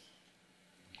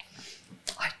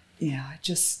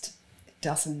 It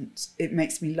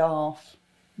makes me laugh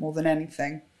more than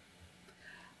anything.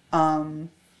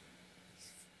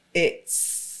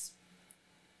 It's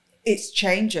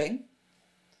changing,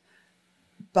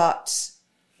 but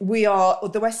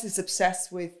the West is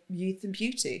obsessed with youth and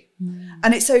beauty.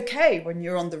 And it's okay when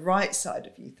you're on the right side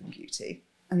of youth and beauty.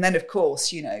 And then, of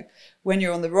course, you know, when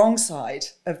you're on the wrong side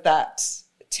of that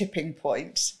tipping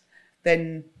point,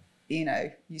 then, you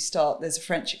know, there's a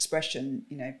French expression,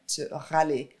 you know, to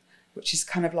râler, which is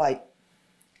kind of like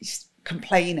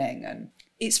complaining. And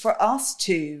it's for us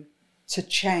to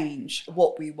change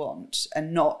what we want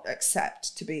and not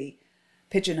accept to be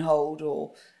pigeonholed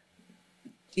or,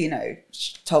 you know,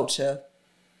 told to.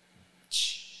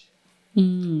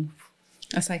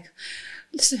 It's like,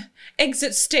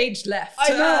 exit stage left.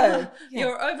 I know. Yeah.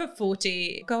 You're over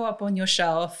 40, go up on your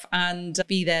shelf and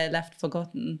be there left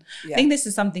forgotten. Yeah. I think this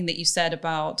is something that you said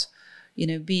about, you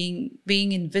know, being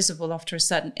invisible after a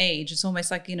certain age. It's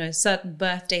almost like, you know, a certain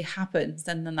birthday happens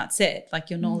and then that's it. Like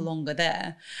you're no longer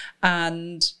there.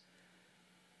 And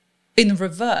in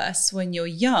reverse, when you're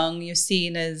young, you're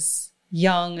seen as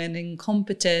young and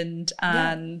incompetent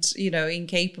and, you know,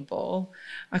 incapable.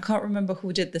 I can't remember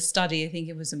who did the study. I think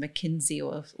it was a McKinsey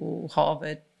or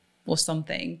Harvard or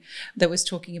something that was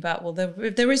talking about, well,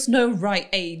 there is no right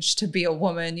age to be a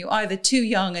woman. You're either too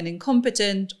young and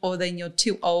incompetent, or then you're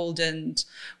too old. And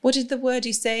what did the word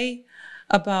you say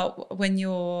about when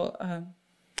you're... I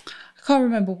can't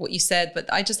remember what you said,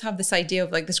 but I just have this idea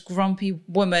of like this grumpy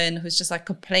woman who's just like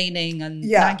complaining and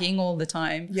nagging all the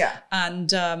time. Yeah. And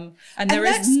there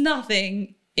is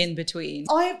nothing in between.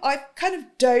 I kind of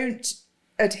don't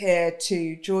adhere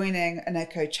to joining an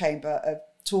echo chamber of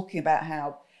talking about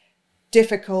how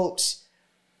difficult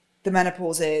the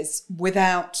menopause is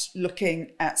without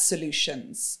looking at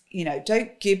solutions. You know,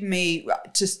 don't give me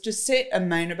just sit and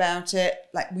moan about it.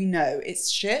 Like, we know it's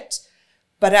shit,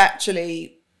 but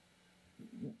actually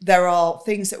there are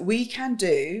things that we can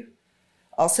do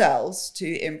ourselves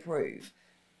to improve.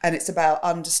 And it's about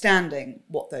understanding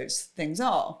what those things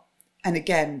are. And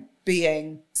again,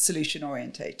 being solution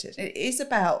orientated. It is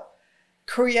about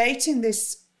creating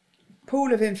this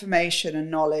pool of information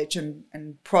and knowledge and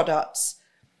products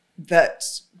that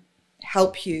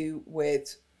help you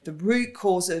with the root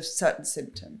cause of certain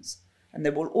symptoms. And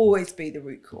there will always be the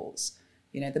root cause.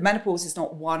 You know, the menopause is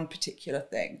not one particular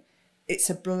thing. It's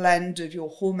a blend of your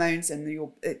hormones and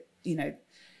you know,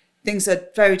 things are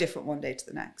very different one day to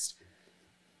the next.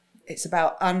 It's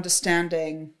about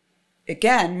understanding,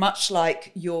 again, much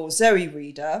like your Zoe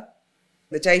reader,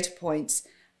 the data points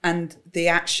and the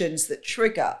actions that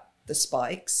trigger the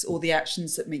spikes or the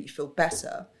actions that make you feel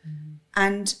better,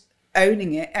 and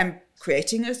owning it and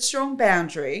creating a strong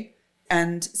boundary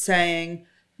and saying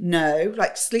no.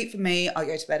 Like sleep for me, I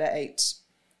go to bed at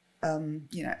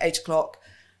 8 o'clock.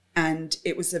 And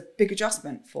it was a big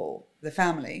adjustment for the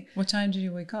family. What time did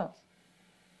you wake up?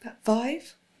 About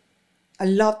 5. I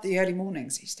loved the early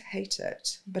mornings. I used to hate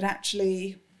it. But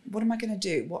actually, what am I going to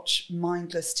do? Watch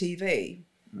mindless TV?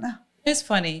 No. It's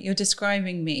funny. You're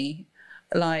describing me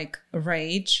like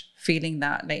rage, feeling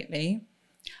that lately.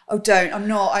 Oh, don't. I'm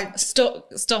not.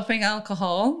 Stopping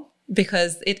alcohol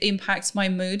because it impacts my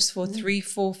moods for 3,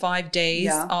 4, 5 days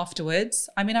afterwards.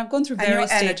 I mean, I've gone through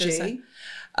various stages.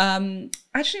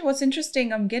 Actually, what's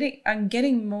interesting, I'm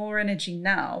getting more energy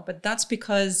now, but that's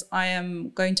because I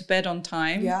am going to bed on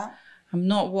time. Yeah. I'm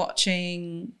not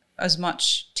watching as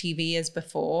much TV as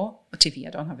before. TV,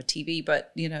 I don't have a TV,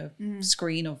 but, you know,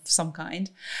 screen of some kind.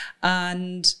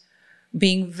 And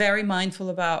being very mindful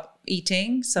about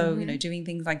eating. So, you know, doing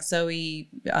things like Zoe,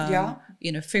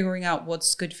 you know, figuring out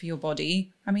what's good for your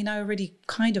body. I mean, I already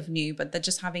kind of knew, but they're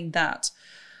just having that,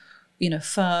 you know,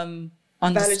 firm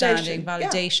understanding,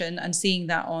 validation, and seeing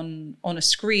that on a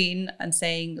screen and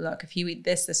saying, look, if you eat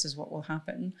this, this is what will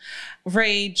happen.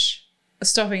 Rage,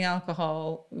 stopping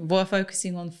alcohol, we're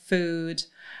focusing on food.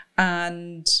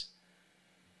 And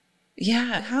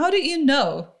how do you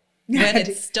know when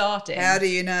it's starting? How do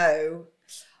you know?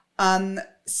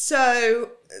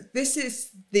 So this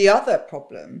is the other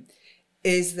problem,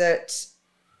 is that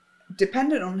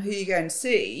dependent on who you go and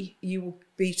see, you will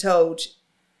be told,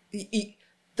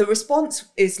 the response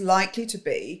is likely to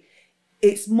be,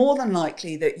 it's more than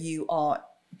likely that you are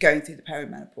going through the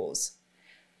perimenopause.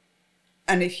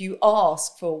 And if you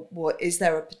ask for, is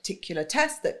there a particular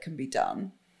test that can be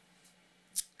done?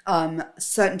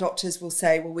 Certain doctors will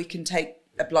say, well, we can take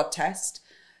a blood test,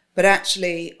 but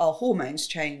actually our hormones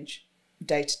change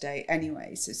day to day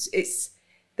anyway. So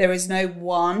there is no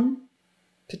one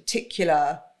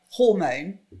particular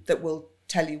hormone that will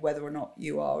tell you whether or not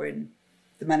you are in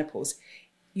the menopause.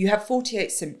 You have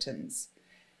 48 symptoms.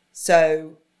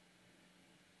 So,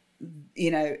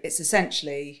 it's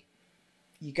essentially,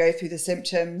 you go through the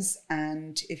symptoms,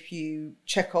 and if you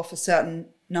check off a certain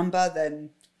number,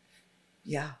 then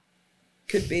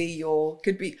could be.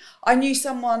 I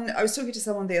was talking to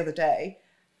someone the other day,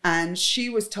 and she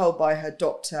was told by her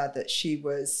doctor that she'd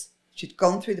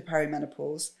gone through the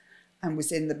perimenopause and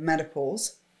was in the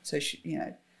menopause. So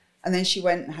and then she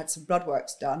went and had some blood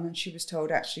works done, and she was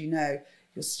told, actually, no,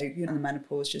 you're in the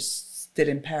menopause, just still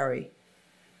in peri.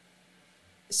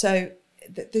 So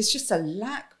there's just a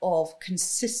lack of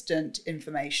consistent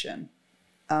information.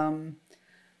 And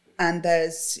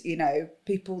there's,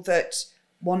 people that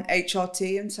want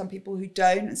HRT and some people who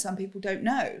don't, and some people don't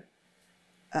know.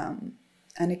 And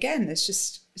again, it's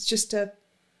just a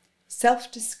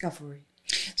self-discovery.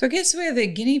 So I guess we're the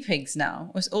guinea pigs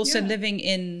now. We're also living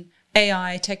in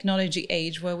AI technology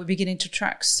age where we're beginning to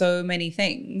track so many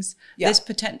things. This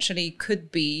potentially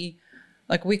could be,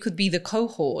 we could be the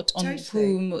cohort on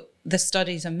whom the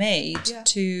studies are made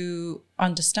to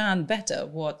understand better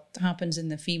what happens in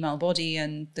the female body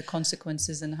and the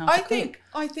consequences and how to cope.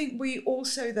 I think we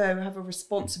also, though, have a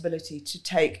responsibility to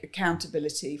take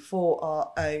accountability for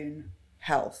our own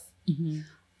health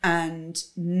and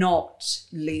not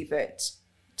leave it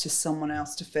to someone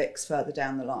else to fix further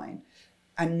down the line,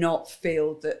 and not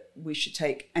feel that we should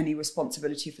take any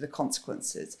responsibility for the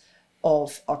consequences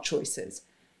of our choices.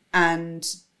 And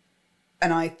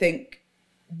I think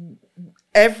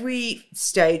every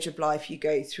stage of life you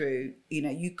go through,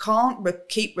 you can't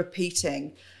keep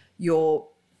repeating your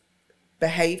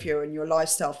behavior and your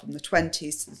lifestyle from the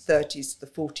 20s to the 30s to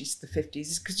the 40s to the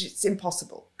 50s, because it's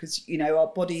impossible, because, our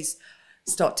bodies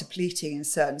start depleting in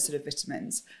certain sort of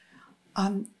vitamins.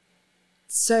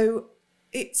 So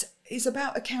it's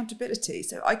about accountability.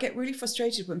 So I get really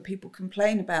frustrated when people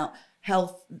complain about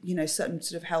health, certain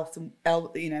sort of health and,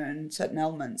 and certain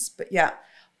elements, but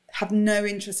have no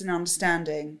interest in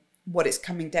understanding what it's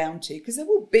coming down to, because there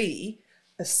will be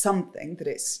something that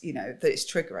it's, that it's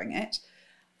triggering it.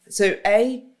 So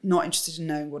A, not interested in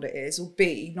knowing what it is, or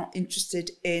B, not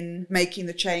interested in making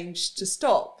the change to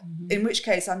stop. In which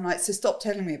case I'm like, so stop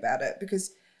telling me about it,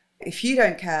 because if you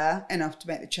don't care enough to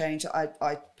make the change,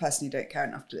 I personally don't care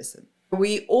enough to listen.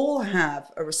 We all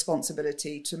have a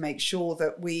responsibility to make sure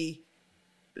that we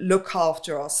look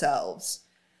after ourselves.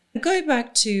 Go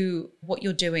back to what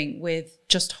you're doing with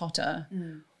Just Hotter.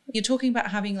 You're talking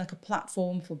about having a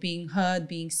platform for being heard,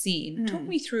 being seen. Talk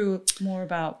me through more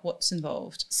about what's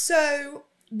involved. So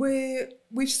we've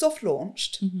soft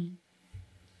launched,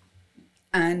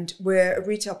 and we're a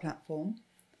retail platform,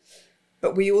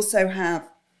 but we also have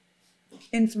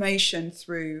information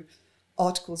through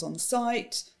articles on the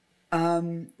site.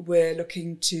 We're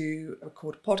looking to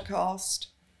record a podcast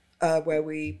where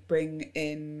we bring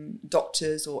in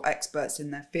doctors or experts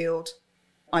in their field.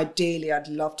 Ideally, I'd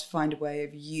love to find a way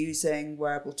of using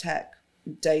wearable tech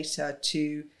data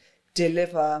to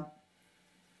deliver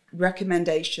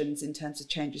recommendations in terms of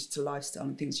changes to lifestyle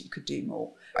and things you could do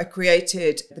more. I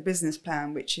created the business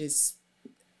plan, which is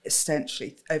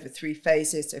essentially over 3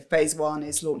 phases. So phase 1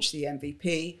 is launch the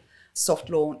MVP, soft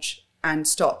launch, and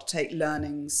start to take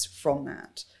learnings from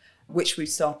that, which we've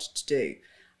started to do.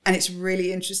 And it's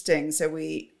really interesting. So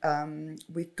we've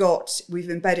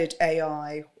embedded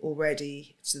AI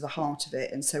already to the heart of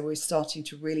it. And so we're starting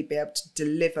to really be able to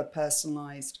deliver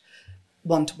personalized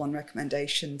one-to-one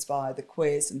recommendations via the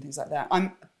quiz and things like that.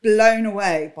 I'm blown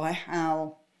away by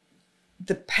how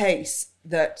the pace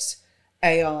that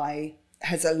AI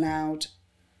has allowed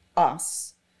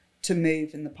us to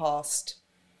move in the past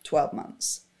 12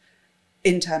 months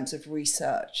in terms of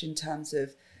research, in terms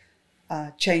of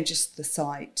changes to the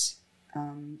site,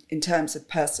 in terms of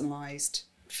personalised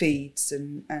feeds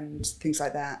and things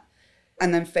like that.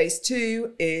 And then phase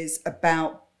 2 is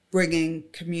about bringing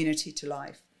community to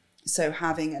life. So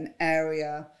having an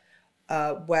area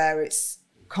where it's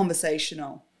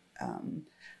conversational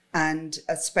and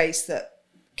a space that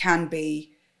can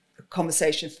be a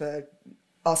conversation for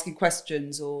asking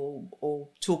questions or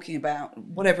talking about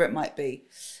whatever it might be.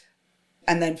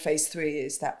 And then phase 3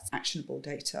 is that actionable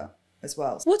data as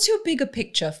well. What's your bigger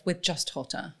picture with Just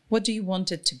Hotter? What do you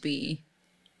want it to be?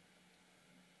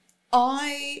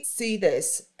 I see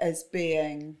this as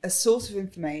being a source of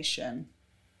information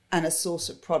and a source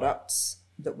of products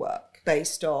that work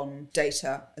based on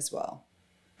data as well.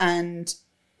 And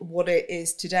what it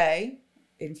is today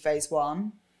in phase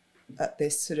 1 at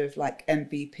this sort of like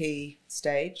MVP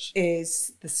stage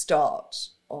is the start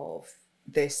of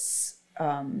this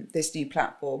this new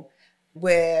platform.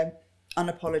 We're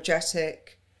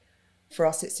unapologetic. For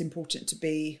us, it's important to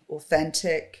be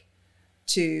authentic,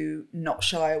 to not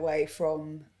shy away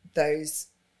from those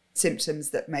symptoms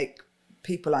that make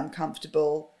people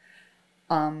uncomfortable,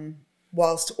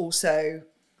 whilst also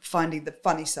finding the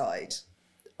funny side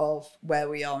of where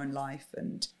we are in life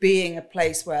and being a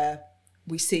place where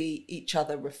we see each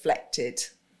other reflected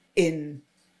in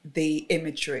the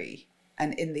imagery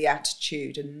and in the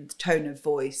attitude and the tone of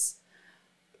voice.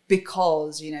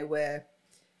 Because, you know, we're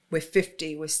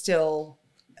 50, we're still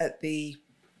at the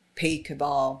peak of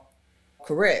our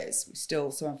careers.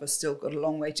 Some of us still got a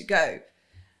long way to go.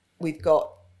 We've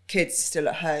got kids still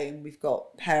at home. We've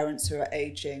got parents who are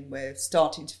aging. We're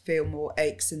starting to feel more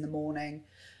aches in the morning.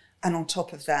 And on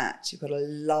top of that, you've got a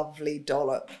lovely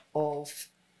dollop of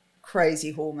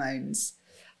crazy hormones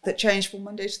that change from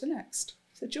one day to the next.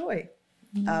 It's a joy.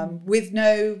 With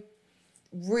no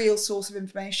real source of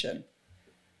information,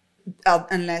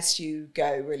 unless you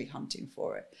go really hunting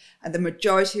for it. And the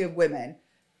majority of women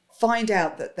find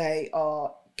out that they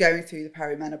are going through the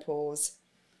perimenopause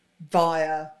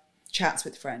via chats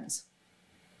with friends.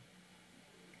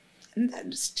 And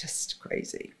that's just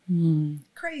crazy.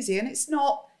 Crazy. And it's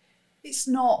not,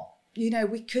 you know,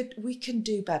 we can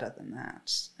do better than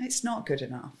that. It's not good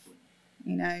enough.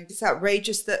 You know, it's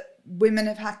outrageous that women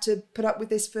have had to put up with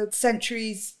this for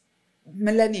centuries,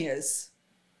 millennia.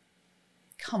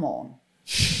 Come on.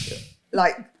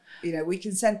 Like, you know, we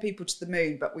can send people to the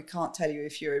moon, but we can't tell you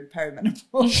if you're in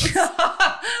perimenopause.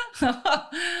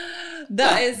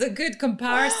 That is a good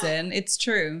comparison. It's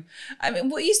true. I mean,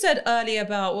 what you said earlier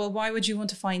about, well, why would you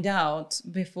want to find out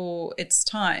before it's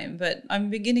time? But I'm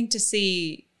beginning to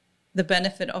see the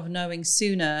benefit of knowing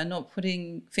sooner, not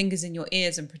putting fingers in your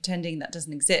ears and pretending that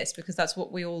doesn't exist, because that's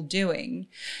what we're all doing.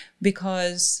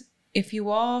 Because if you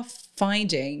are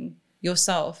finding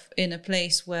yourself in a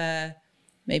place where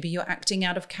maybe you're acting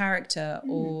out of character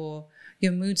or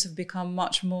your moods have become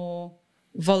much more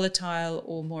volatile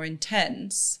or more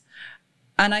intense.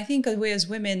 And I think we as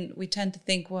women, we tend to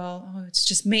think, well, it's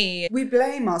just me. We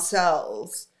blame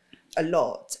ourselves a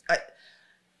lot.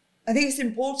 I think it's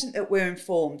important that we're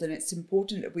informed, and it's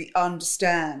important that we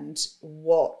understand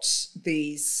what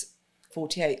these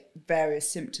 48 various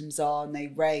symptoms are, and they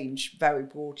range very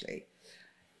broadly.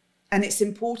 And it's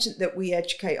important that we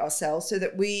educate ourselves so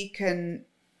that we can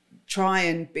try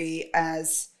and be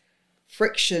as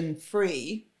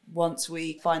friction-free once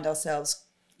we find ourselves,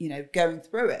 you know, going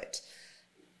through it.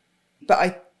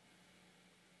 But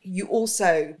you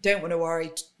also don't want to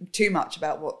worry too much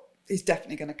about what is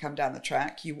definitely going to come down the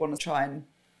track. You want to try and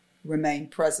remain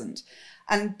present.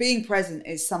 And being present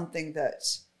is something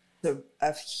that's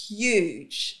a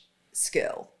huge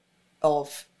skill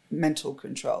of mental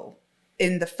control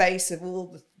in the face of all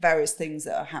the various things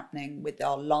that are happening with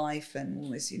our life and all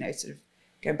this, you know, sort of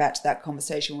going back to that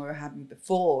conversation we were having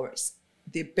before. It's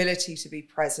the ability to be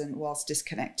present whilst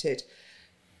disconnected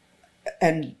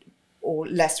or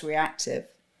less reactive.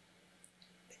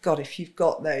 God, if you've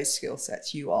got those skill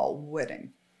sets, you are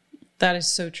winning. That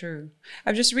is so true.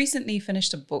 I've just recently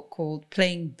finished a book called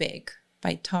Playing Big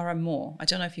by Tara Moore. I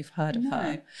don't know if you've heard of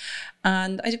her.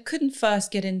 And I couldn't first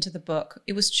get into the book.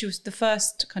 She was the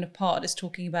first kind of part is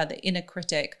talking about the inner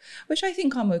critic, which I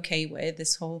think I'm okay with,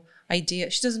 this whole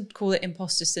idea. She doesn't call it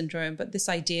imposter syndrome, but this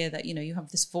idea that, you know, you have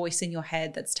this voice in your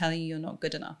head that's telling you you're not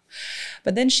good enough.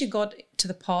 But then she got to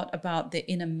the part about the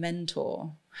inner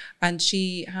mentor, and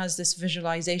she has this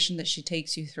visualization that she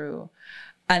takes you through.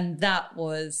 And that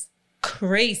was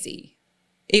crazy.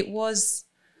 It was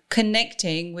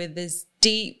connecting with this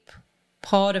deep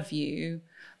part of you,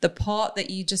 the part that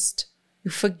you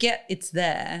forget it's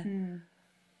there.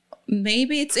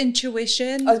 Maybe it's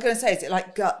intuition. I was going to say, is it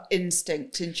like gut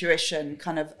instinct, intuition,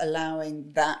 kind of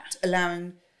allowing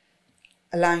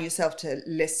allowing yourself to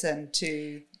listen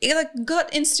to. Like gut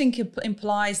instinct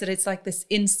implies that it's like this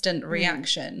instant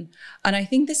reaction. And I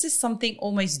think this is something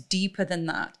almost deeper than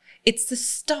that. It's the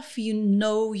stuff you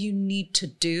know you need to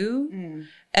do.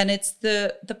 And it's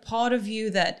the part of you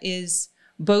that is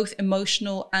both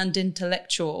emotional and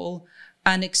intellectual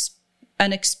and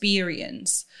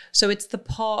experience. So it's the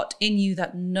part in you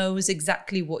that knows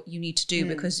exactly what you need to do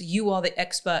because you are the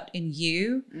expert in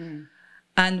you.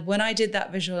 And when I did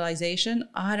that visualization,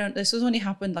 this was only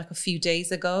happened like a few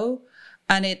days ago,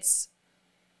 and it's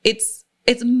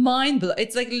mind-blowing.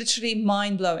 It's like literally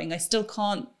mind-blowing. I still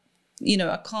can't,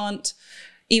 I can't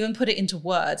even put it into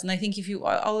words. And I think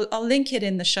I'll link it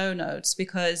in the show notes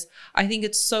because I think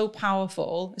it's so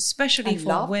powerful, especially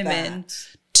for women,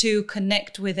 to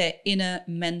connect with their inner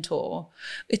mentor.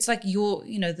 It's like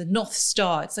the North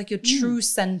Star. It's like your true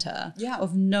center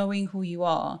of knowing who you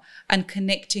are and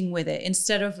connecting with it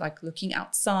instead of like looking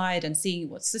outside and seeing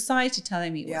what's society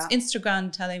telling me, what's Instagram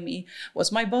telling me,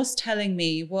 what's my boss telling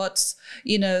me, what's,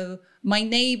 my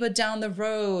neighbor down the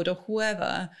road or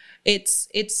whoever. It's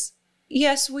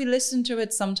yes, we listen to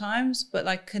it sometimes, but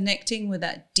like connecting with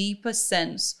that deeper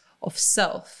sense of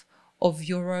self, of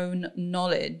your own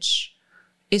knowledge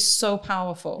is so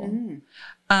powerful.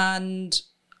 And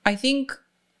I think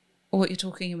what you're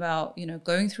talking about,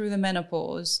 going through the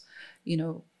menopause,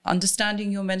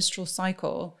 understanding your menstrual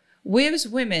cycle, we as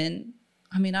women,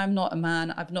 I mean, I'm not a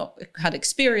man, I've not had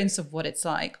experience of what it's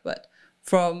like, but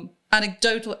from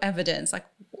anecdotal evidence, like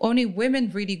only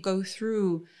women really go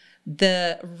through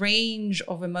the range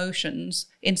of emotions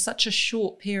in such a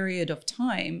short period of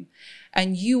time.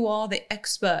 And you are the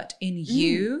expert in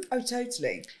you. Oh,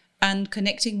 totally. And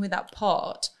connecting with that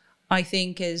part, I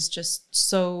think, is just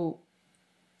so,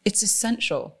 it's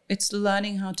essential. It's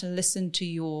learning how to listen to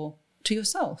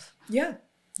yourself. Yeah.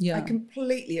 I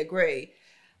completely agree.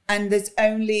 And there's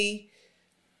only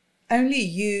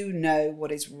you know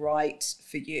what is right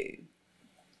for you.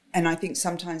 And I think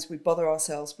sometimes we bother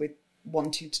ourselves with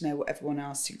wanting to know what everyone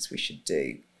else thinks we should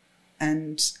do.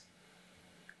 And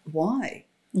why?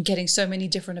 Getting so many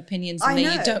different opinions and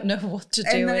then you don't know what to do.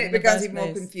 And then it becomes even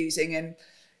more confusing.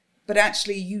 But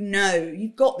actually,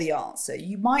 you've got the answer.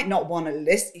 You might not want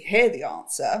to hear the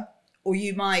answer, or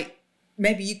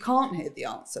maybe you can't hear the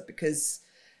answer because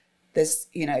there's,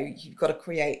 you've got to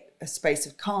create a space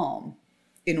of calm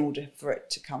in order for it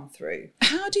to come through.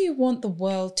 How do you want the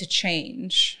world to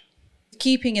change?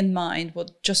 Keeping in mind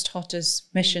what Just Hotter's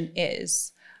mission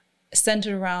is,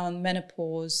 centered around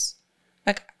menopause.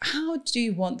 Like, how do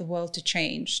you want the world to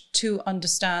change to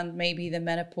understand maybe the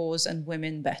menopause and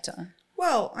women better?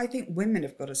 Well, I think women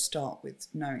have got to start with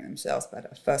knowing themselves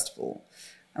better, first of all.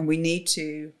 And we need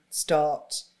to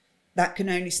that can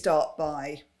only start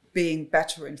by being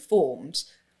better informed,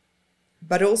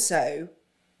 but also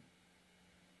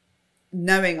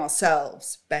knowing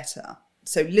ourselves better.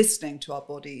 So listening to our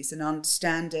bodies and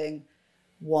understanding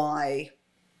what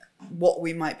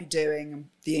we might be doing and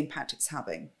the impact it's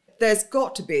having. There's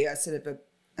got to be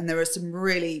and there are some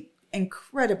really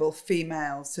incredible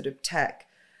female sort of tech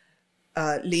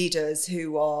leaders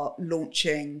who are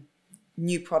launching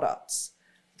new products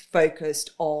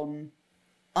focused on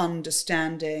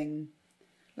understanding,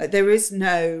 like there is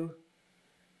no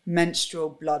menstrual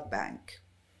blood bank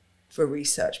for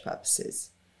research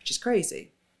purposes, which is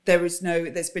crazy. There's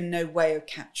been no way of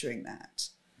capturing that.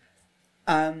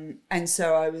 And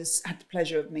so I had the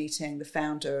pleasure of meeting the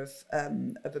founder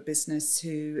of a business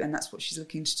and that's what she's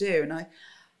looking to do.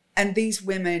 And these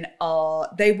women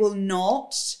they will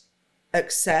not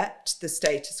accept the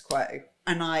status quo.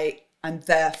 And I'm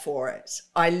there for it.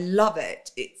 I love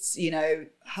it. It's,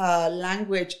 her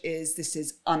language is, this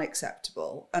is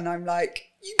unacceptable. And I'm like,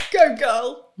 you go,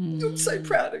 girl. I'm so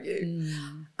proud of you.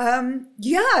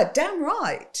 Yeah, damn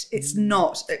right. It's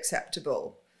not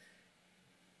acceptable.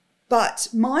 But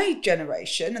my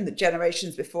generation and the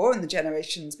generations before and the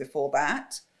generations before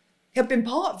that have been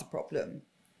part of the problem.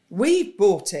 We've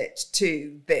brought it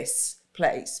to this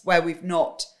place where we've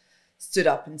not stood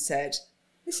up and said,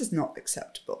 this is not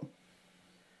acceptable.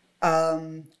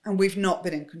 And we've not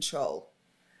been in control.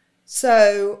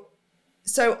 So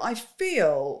I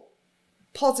feel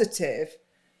positive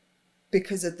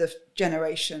because of the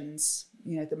generations,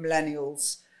 the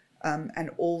millennials, and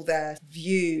all their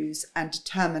views and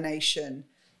determination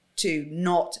to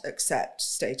not accept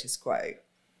status quo.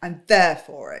 I'm there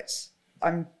for it.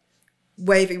 I'm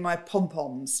waving my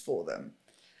pom-poms for them.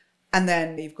 And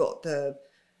then you've got the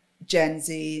Gen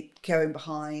Z going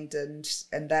behind and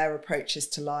their approaches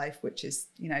to life, which is,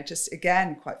 just,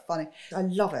 again, quite funny. I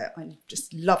love it. I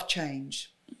just love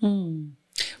change.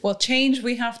 Well, change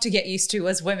we have to get used to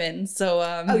as women. So,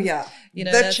 you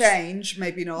know, the change,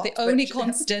 maybe not. The only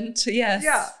constant. Yes.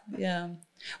 Yeah.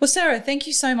 Well, Sarah, thank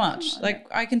you so much. Like,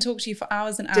 I can talk to you for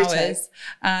hours and hours,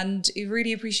 and I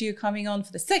really appreciate you coming on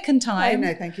for the second time.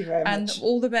 No, thank you very much. And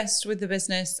all the best with the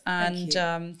business. And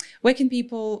where can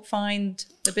people find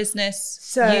the business?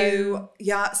 So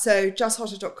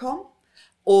justhotter.com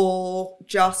or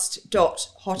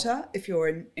just.hotter if you're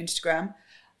in Instagram.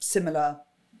 Similar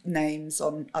names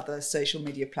on other social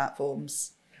media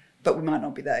platforms, but we might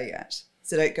not be there yet.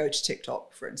 So don't go to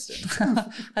TikTok, for instance.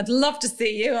 I'd love to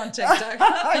see you on TikTok.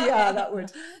 Yeah, that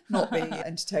would not be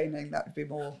entertaining. That would be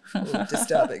more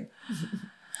disturbing.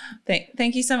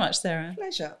 Thank you so much, Sarah.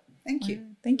 Pleasure. Thank you.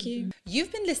 Thank you.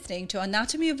 You've been listening to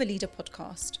Anatomy of a Leader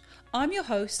podcast. I'm your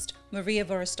host, Maria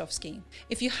Vorostovsky.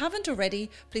 If you haven't already,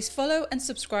 please follow and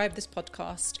subscribe this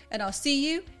podcast, and I'll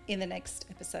see you in the next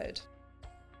episode.